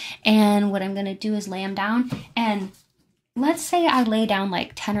 And what I'm going to do is lay them down. And let's say I lay down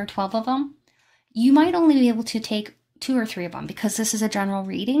like 10 or 12 of them. You might only be able to take 2 or 3 of them because this is a general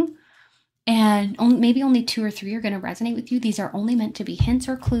reading. And maybe only 2 or 3 are going to resonate with you. These are only meant to be hints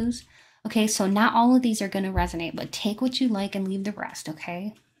or clues. Okay, so not all of these are going to resonate, but take what you like and leave the rest,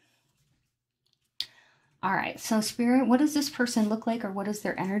 okay? All right, so Spirit, what does this person look like, or what is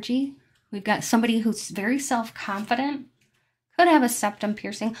their energy? We've got somebody who's very self-confident. Could have a septum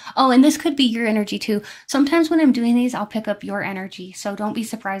piercing. Oh, and this could be your energy too. Sometimes when I'm doing these, I'll pick up your energy. So don't be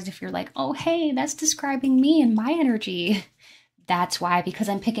surprised if you're like, oh, hey, that's describing me and my energy. That's why, because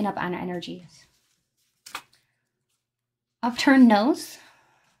I'm picking up on energies. Upturned nose.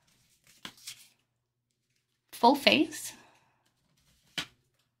 Full face.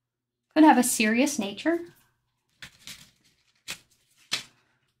 Could have a serious nature.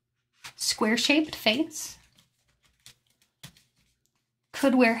 Square-shaped face.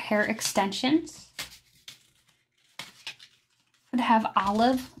 Could wear hair extensions. Could have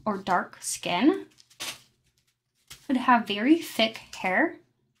olive or dark skin. Could have very thick hair.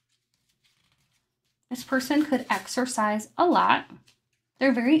 This person could exercise a lot.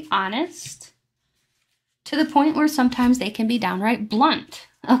 They're very honest, to the point where sometimes they can be downright blunt.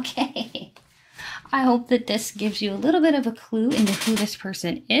 Okay. I hope that this gives you a little bit of a clue into who this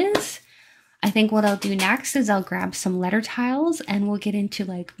person is. I think what I'll do next is I'll grab some letter tiles and we'll get into,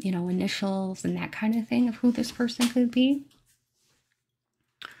 like, you know, initials and that kind of thing of who this person could be.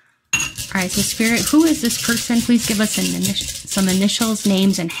 All right, so Spirit, who is this person? Please give us some initials,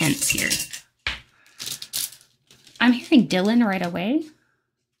 names, and hints here. I'm hearing Dylan right away,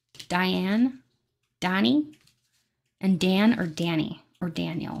 Diane, Donnie, and Dan or Danny or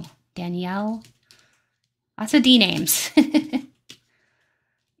Daniel. Danielle. Lots of D names.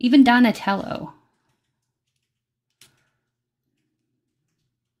 Even Donatello.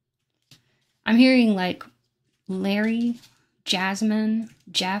 I'm hearing like Larry, Jasmine,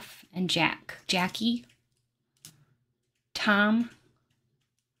 Jeff, and Jack. Jackie. Tom.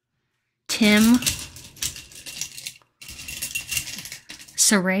 Tim.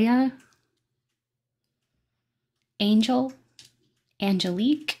 Saraya. Angel.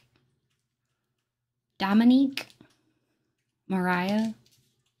 Angelique. Dominique. Mariah.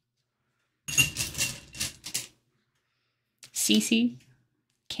 Cece,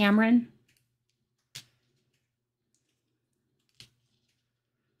 Cameron,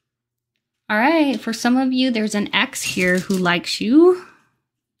 all right, for some of you, there's an ex here who likes you.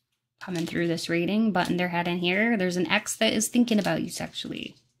 Coming through this reading, button their head in here. There's an ex that is thinking about you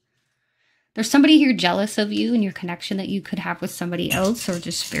sexually. There's somebody here jealous of you and your connection that you could have with somebody else, or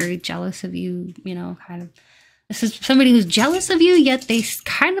just very jealous of you, you know, kind of. This is somebody who's jealous of you, yet they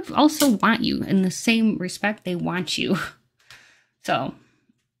kind of also want you. In the same respect, they want you. So,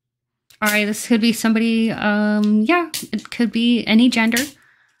 all right, this could be somebody, yeah, it could be any gender.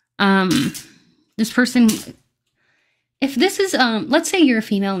 This person, if this is, let's say you're a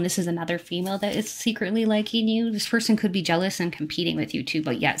female and this is another female that is secretly liking you, this person could be jealous and competing with you too,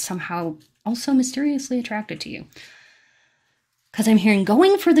 but yet somehow also mysteriously attracted to you. Because I'm hearing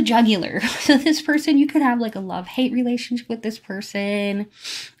going for the jugular. So this person, you could have like a love-hate relationship with this person.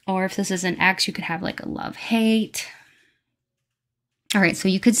 Or if this is an ex, you could have like a love-hate. All right, so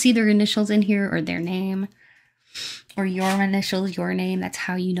you could see their initials in here, or their name, or your initials, your name. That's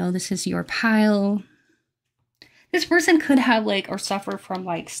how you know this is your pile. This person could have like, or suffer from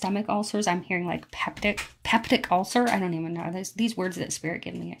like stomach ulcers. I'm hearing like peptic ulcer. I don't even know. These words that Spirit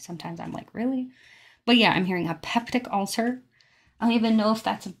give me, sometimes I'm like, really? But yeah, I'm hearing a peptic ulcer. I don't even know if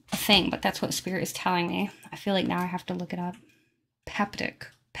that's a thing, but that's what Spirit is telling me. I feel like now I have to look it up. Peptic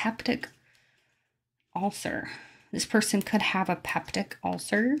ulcer. This person could have a peptic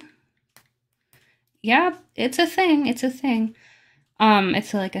ulcer. Yeah, it's a thing. It's a thing.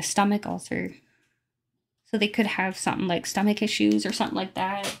 It's like a stomach ulcer. So they could have something like stomach issues or something like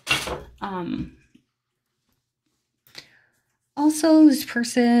that. Also, this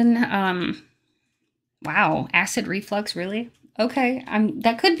person, wow, acid reflux, really? Okay,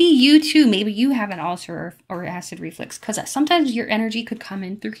 that could be you too. Maybe you have an ulcer or acid reflux, because sometimes your energy could come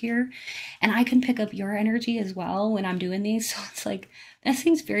in through here, and I can pick up your energy as well when I'm doing these. So it's like, that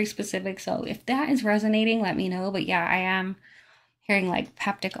seems very specific. So if that is resonating, let me know. But yeah, I am hearing like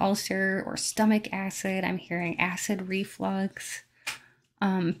peptic ulcer or stomach acid. I'm hearing acid reflux.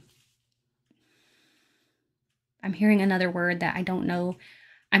 I'm hearing another word that I don't know.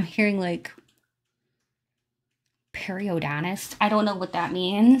 I'm hearing like periodontist. I don't know what that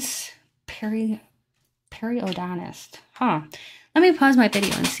means. Periodontist. Huh. Let me pause my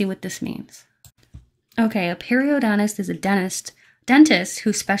video and see what this means. Okay, a periodontist is a dentist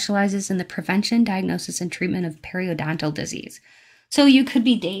who specializes in the prevention, diagnosis, and treatment of periodontal disease. So you could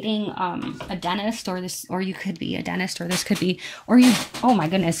be dating a dentist, or you could be a dentist, or this could be, or you, oh my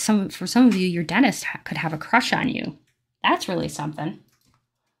goodness, for some of you, your dentist could have a crush on you. That's really something.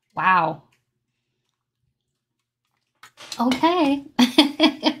 Wow. Okay.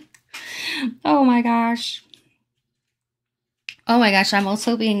 Oh my gosh. Oh my gosh, I'm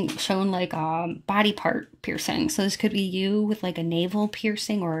also being shown like body part piercing. So this could be you with like a navel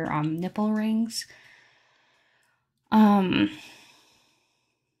piercing or nipple rings.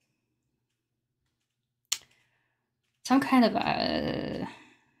 Some kind of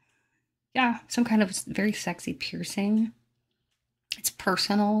some kind of very sexy piercing. It's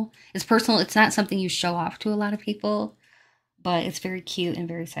personal. It's personal. It's not something you show off to a lot of people, but it's very cute and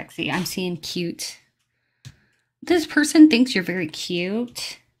very sexy. I'm seeing cute. This person thinks you're very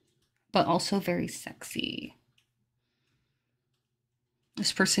cute, but also very sexy.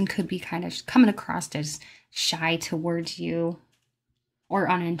 This person could be kind of coming across as shy towards you or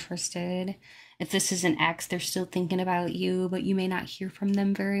uninterested. If this is an ex, they're still thinking about you, but you may not hear from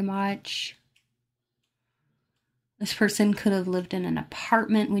them very much. This person could have lived in an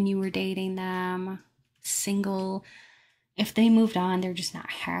apartment when you were dating them. Single. If they moved on, they're just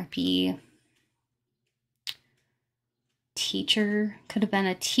not happy. Teacher. Could have been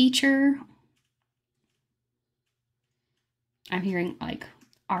a teacher. I'm hearing like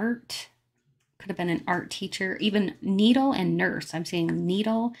art. Could have been an art teacher. Even needle and nurse. I'm seeing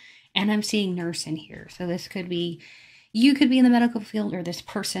needle and I'm seeing nurse in here. So this could be, you could be in the medical field, or this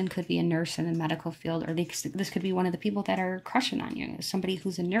person could be a nurse in the medical field, or this could be one of the people that are crushing on you, somebody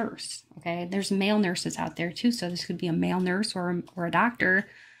who's a nurse. Okay, there's male nurses out there too, so this could be a male nurse or a doctor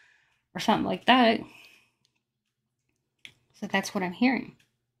or something like that. So that's what I'm hearing.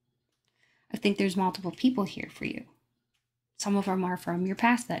 I think there's multiple people here for you. Some of them are from your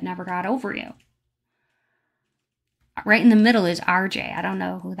past that never got over you. Right in the middle is RJ. I don't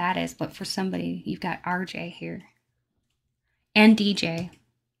know who that is, but for somebody, you've got RJ here. And DJ.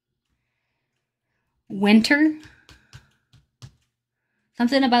 Winter.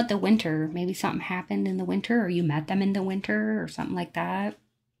 Something about the winter. Maybe something happened in the winter, or you met them in the winter, or something like that.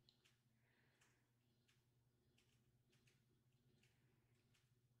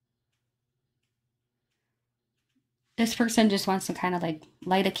 This person just wants to kind of like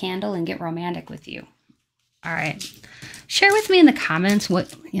light a candle and get romantic with you. All right. Share with me in the comments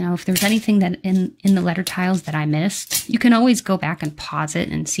what, if there's anything that in the letter tiles that I missed. You can always go back and pause it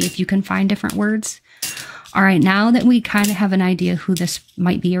and see if you can find different words. All right. Now that we kind of have an idea who this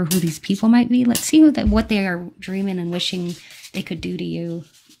might be or who these people might be, let's see what they are dreaming and wishing they could do to you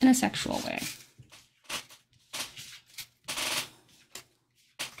in a sexual way.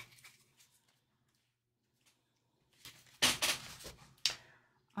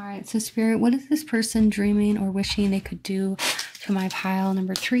 All right, so Spirit, what is this person dreaming or wishing they could do to my pile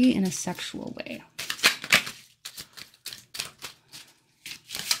number 3 in a sexual way?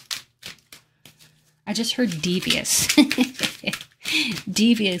 I just heard devious.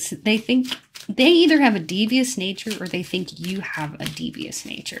 Devious. They think they either have a devious nature or they think you have a devious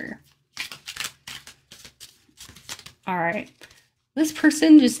nature. All right. This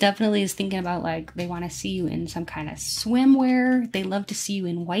person just definitely is thinking about, like, they want to see you in some kind of swimwear. They love to see you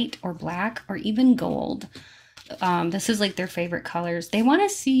in white or black or even gold. This is like their favorite colors. They want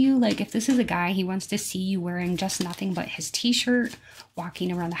to see you, like, if this is a guy, he wants to see you wearing just nothing but his t-shirt,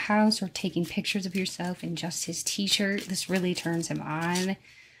 walking around the house, or taking pictures of yourself in just his t-shirt. This really turns him on.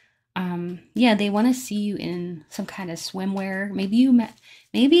 Yeah, they want to see you in some kind of swimwear. Maybe you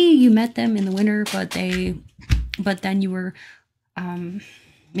met them in the winter, but then you were,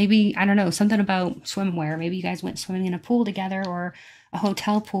 maybe, I don't know, something about swimwear. Maybe you guys went swimming in a pool together, or a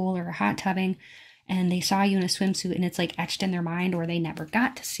hotel pool, or a hot tubbing, and they saw you in a swimsuit and it's like etched in their mind, or they never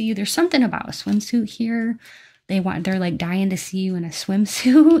got to see you. There's something about a swimsuit here. They're like dying to see you in a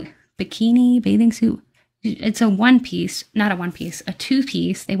swimsuit, bikini, bathing suit. It's a one-piece, not a one-piece, a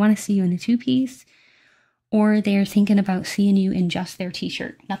two-piece. They want to see you in a two-piece, or they're thinking about seeing you in just their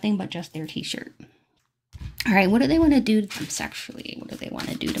t-shirt, nothing but just their t-shirt. All right, what do they want to do to them sexually? What do they want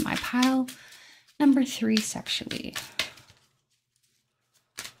to do to my pile number 3 sexually?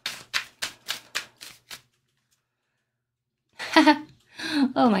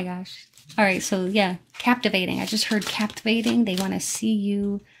 Oh my gosh. All right, so yeah, captivating. I just heard captivating. They want to see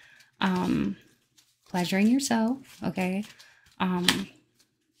you pleasuring yourself, okay?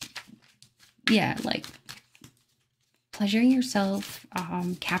 Yeah, like pleasuring yourself,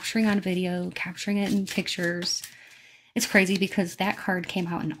 capturing on video, capturing it in pictures. It's crazy because that card came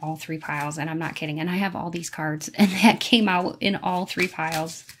out in all 3 piles, and I'm not kidding. And I have all these cards, and that came out in all 3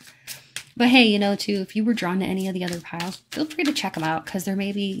 piles. But hey, you know, too, if you were drawn to any of the other piles, feel free to check them out, because there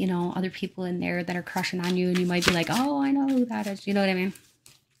may be, you know, other people in there that are crushing on you, and you might be like, oh, I know who that is. You know what I mean?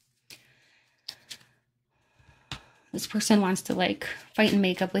 This person wants to, like, fight and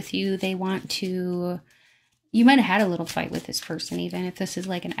make up with you. They want to... You might have had a little fight with this person, even if this is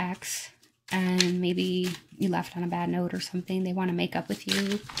like an ex, and maybe you left on a bad note or something. They want to make up with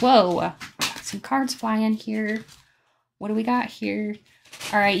you. Whoa! Some cards flying here. What do we got here?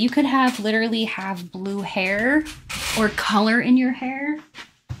 All right, you could literally have blue hair or color in your hair.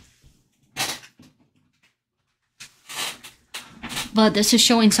 But this is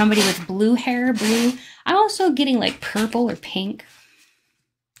showing somebody with blue hair, blue. I'm also getting like purple or pink.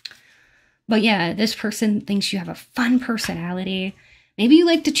 But yeah, this person thinks you have a fun personality. Maybe you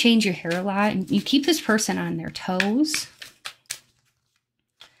like to change your hair a lot, and you keep this person on their toes.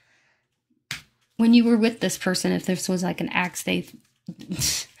 When you were with this person, if this was like an ex, I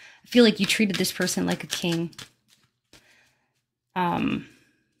feel like you treated this person like a king.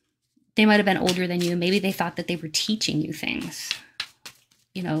 They might have been older than you. Maybe they thought that they were teaching you things,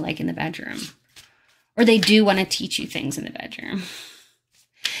 you know, like in the bedroom. Or they do want to teach you things in the bedroom.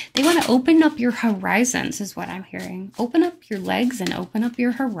 They want to open up your horizons, is what I'm hearing. Open up your legs and open up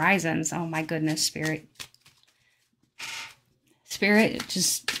your horizons. Oh my goodness, Spirit. Spirit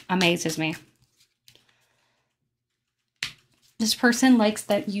just amazes me. This person likes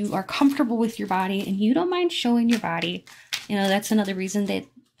that you are comfortable with your body and you don't mind showing your body. You know, that's another reason that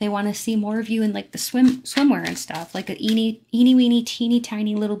they want to see more of you in like the swimwear and stuff. Like a eeny weeny teeny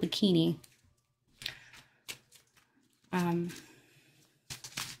tiny little bikini.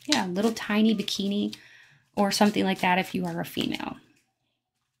 Yeah, little tiny bikini or something like that if you are a female.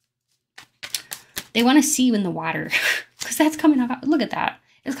 They want to see you in the water because that's coming out. Look at that.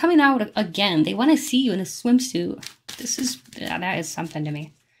 It's coming out again. They want to see you in a swimsuit. That is something to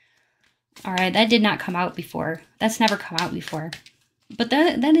me. All right, that did not come out before. That's never come out before. But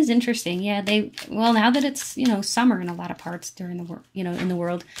that is interesting. Yeah, well, now that it's, you know, summer in a lot of parts during the in the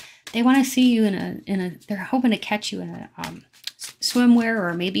world, they want to see you they're hoping to catch you in a swimwear,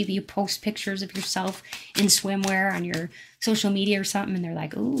 or maybe if you post pictures of yourself in swimwear on your social media or something, and they're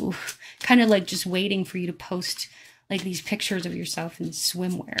like, ooh, kind of like just waiting for you to post like these pictures of yourself in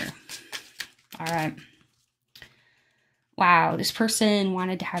swimwear. All right. Wow, this person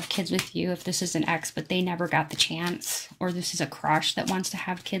wanted to have kids with you if this is an ex, but they never got the chance. Or this is a crush that wants to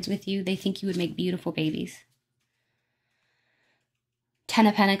have kids with you. They think you would make beautiful babies. 10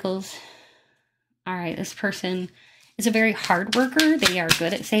 of Pentacles. All right, this person is a very hard worker. They are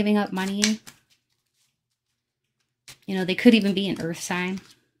good at saving up money. You know, they could even be an earth sign.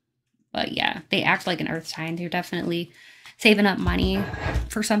 But yeah, they act like an earth sign. They're definitely saving up money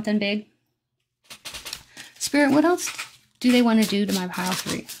for something big. Spirit, what else do they want to do to my pile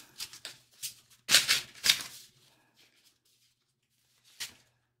 3?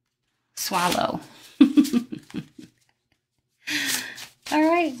 Swallow. All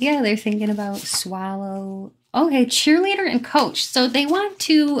right. Yeah, they're thinking about swallow. Okay, cheerleader and coach. So they want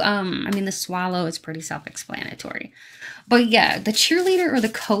to, I mean, the swallow is pretty self-explanatory. But yeah, the cheerleader or the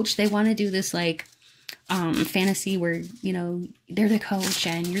coach, they want to do this like fantasy where, you know, they're the coach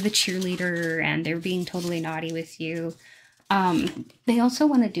and you're the cheerleader and they're being totally naughty with you. They also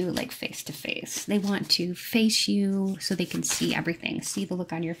want to do it like face to face. They want to face you so they can see everything, see the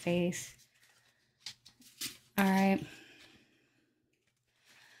look on your face. All right.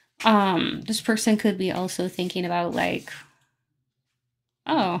 This person could be also thinking about like,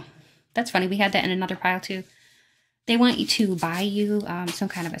 oh, that's funny. We had that in another pile too. They want you to buy you some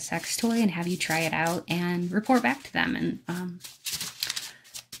kind of a sex toy and have you try it out and report back to them and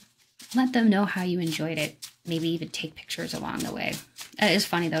let them know how you enjoyed it. Maybe even take pictures along the way. It is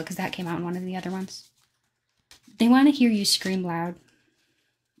funny though, because that came out in one of the other ones. They want to hear you scream loud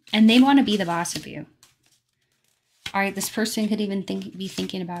and they want to be the boss of you. All right, this person could even be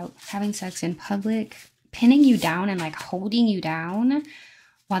thinking about having sex in public, pinning you down and like holding you down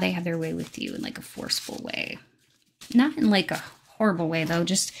while they have their way with you in like a forceful way. Not in like a horrible way though,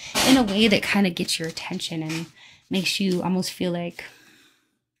 just in a way that kind of gets your attention and makes you almost feel like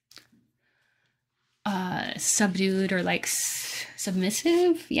subdued or like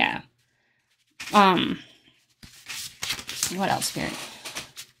submissive. Yeah. What else, Spirit?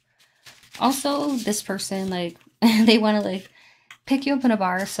 Also, this person, like, they want to like pick you up in a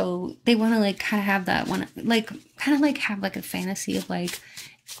bar, so they want to like kind of have that one, like kind of like have like a fantasy of like,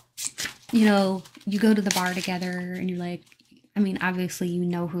 you know, you go to the bar together and you're like, I mean, obviously you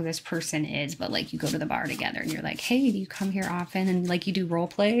know who this person is, but like you go to the bar together and you're like, hey, do you come here often? And like you do role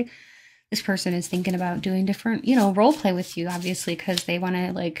play. This person is thinking about doing different, you know, role play with you, obviously, because they want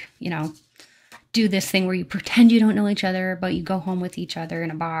to, like, you know, do this thing where you pretend you don't know each other, but you go home with each other in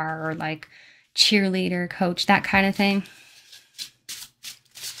a bar, or like cheerleader, coach, that kind of thing.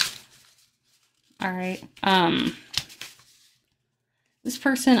 All right. This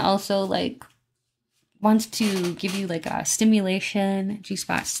person also like wants to give you like a stimulation,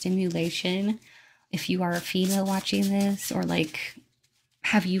 G-spot stimulation. If you are a female watching this, or like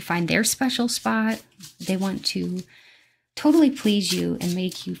have you find their special spot. They want to totally please you and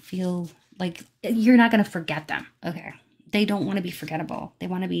make you feel like you're not going to forget them. Okay. They don't want to be forgettable. They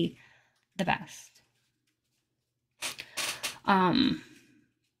want to be the best.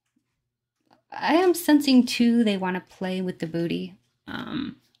 I am sensing too, they want to play with the booty.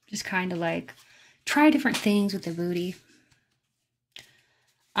 Just kind of like try different things with the booty.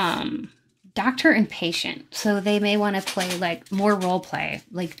 Doctor and patient. So they may want to play like more role play,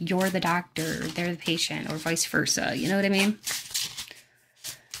 like you're the doctor, they're the patient, or vice versa. You know what I mean?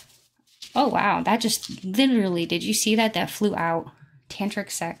 Oh, wow. That just literally, did you see that? That flew out. Tantric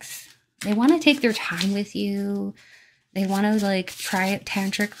sex. They want to take their time with you. They want to like try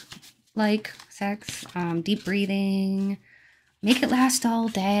tantric like sex, deep breathing, make it last all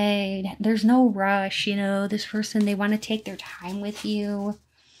day. There's no rush, you know. This person, they want to take their time with you.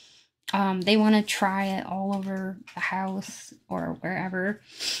 They want to try it all over the house or wherever.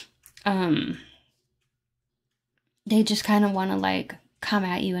 They just kind of want to like come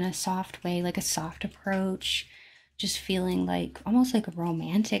at you in a soft way, like a soft approach, just feeling like almost like a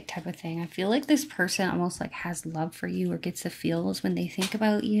romantic type of thing. I feel like this person almost like has love for you or gets the feels when they think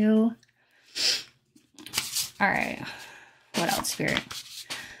about you. All right. What else, Spirit?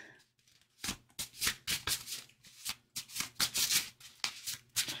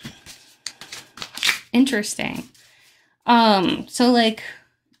 Interesting. So like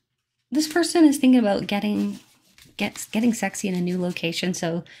this person is thinking about getting sexy in a new location.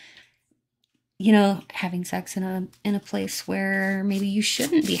 So, you know, having sex in a place where maybe you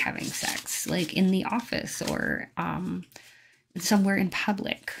shouldn't be having sex, like in the office or somewhere in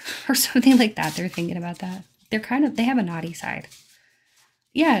public or something like that. They're thinking about that. They have a naughty side.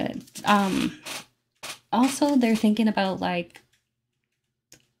 Yeah. Also they're thinking about like,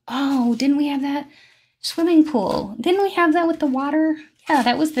 oh, didn't we have that? Swimming pool. Didn't we have that with the water? Yeah,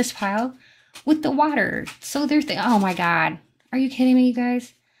 that was this pile with the water. So they're oh my God. Are you kidding me, you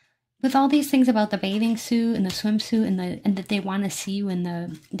guys? With all these things about the bathing suit and the swimsuit and that they want to see you in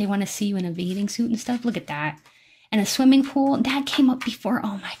a bathing suit and stuff. Look at that. And a swimming pool. That came up before.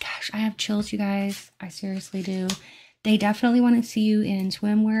 Oh my gosh. I have chills, you guys. I seriously do. They definitely want to see you in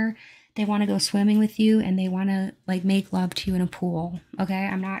swimwear. They want to go swimming with you, and they want to like make love to you in a pool. Okay?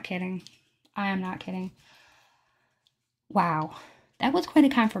 I'm not kidding. I am not kidding. Wow. That was quite a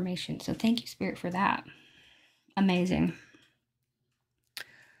confirmation. So thank you, Spirit, for that. Amazing.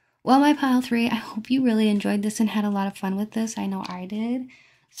 Well, my pile 3, I hope you really enjoyed this and had a lot of fun with this. I know I did.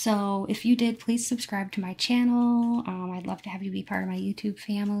 So if you did, please subscribe to my channel. I'd love to have you be part of my YouTube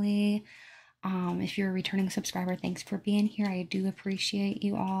family. If you're a returning subscriber, thanks for being here. I do appreciate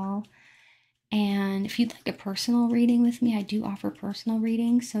you all. And if you'd like a personal reading with me, I do offer personal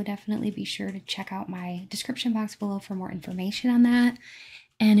readings, so definitely be sure to check out my description box below for more information on that.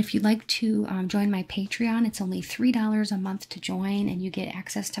 And if you'd like to join my Patreon, it's only $3 a month to join, and you get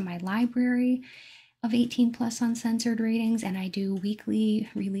access to my library of 18+ uncensored readings, and I do weekly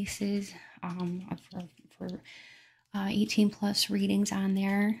releases for 18+ readings on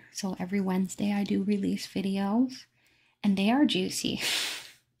there. So every Wednesday I do release videos, and they are juicy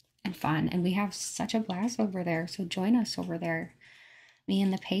and fun, and we have such a blast over there. So join us over there, me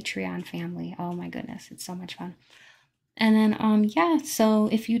and the Patreon family. Oh my goodness, it's so much fun. And then yeah, so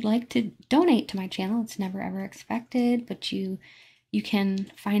if you'd like to donate to my channel, it's never ever expected, but you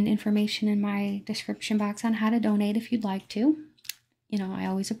can find information in my description box on how to donate if you'd like to. You know, I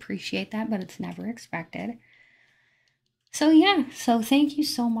always appreciate that, but it's never expected. So yeah, so thank you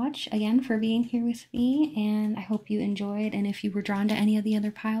so much again for being here with me, and I hope you enjoyed. And if you were drawn to any of the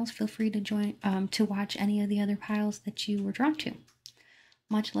other piles, feel free to join to watch any of the other piles that you were drawn to.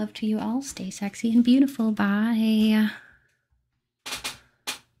 Much love to you all. Stay sexy and beautiful. Bye.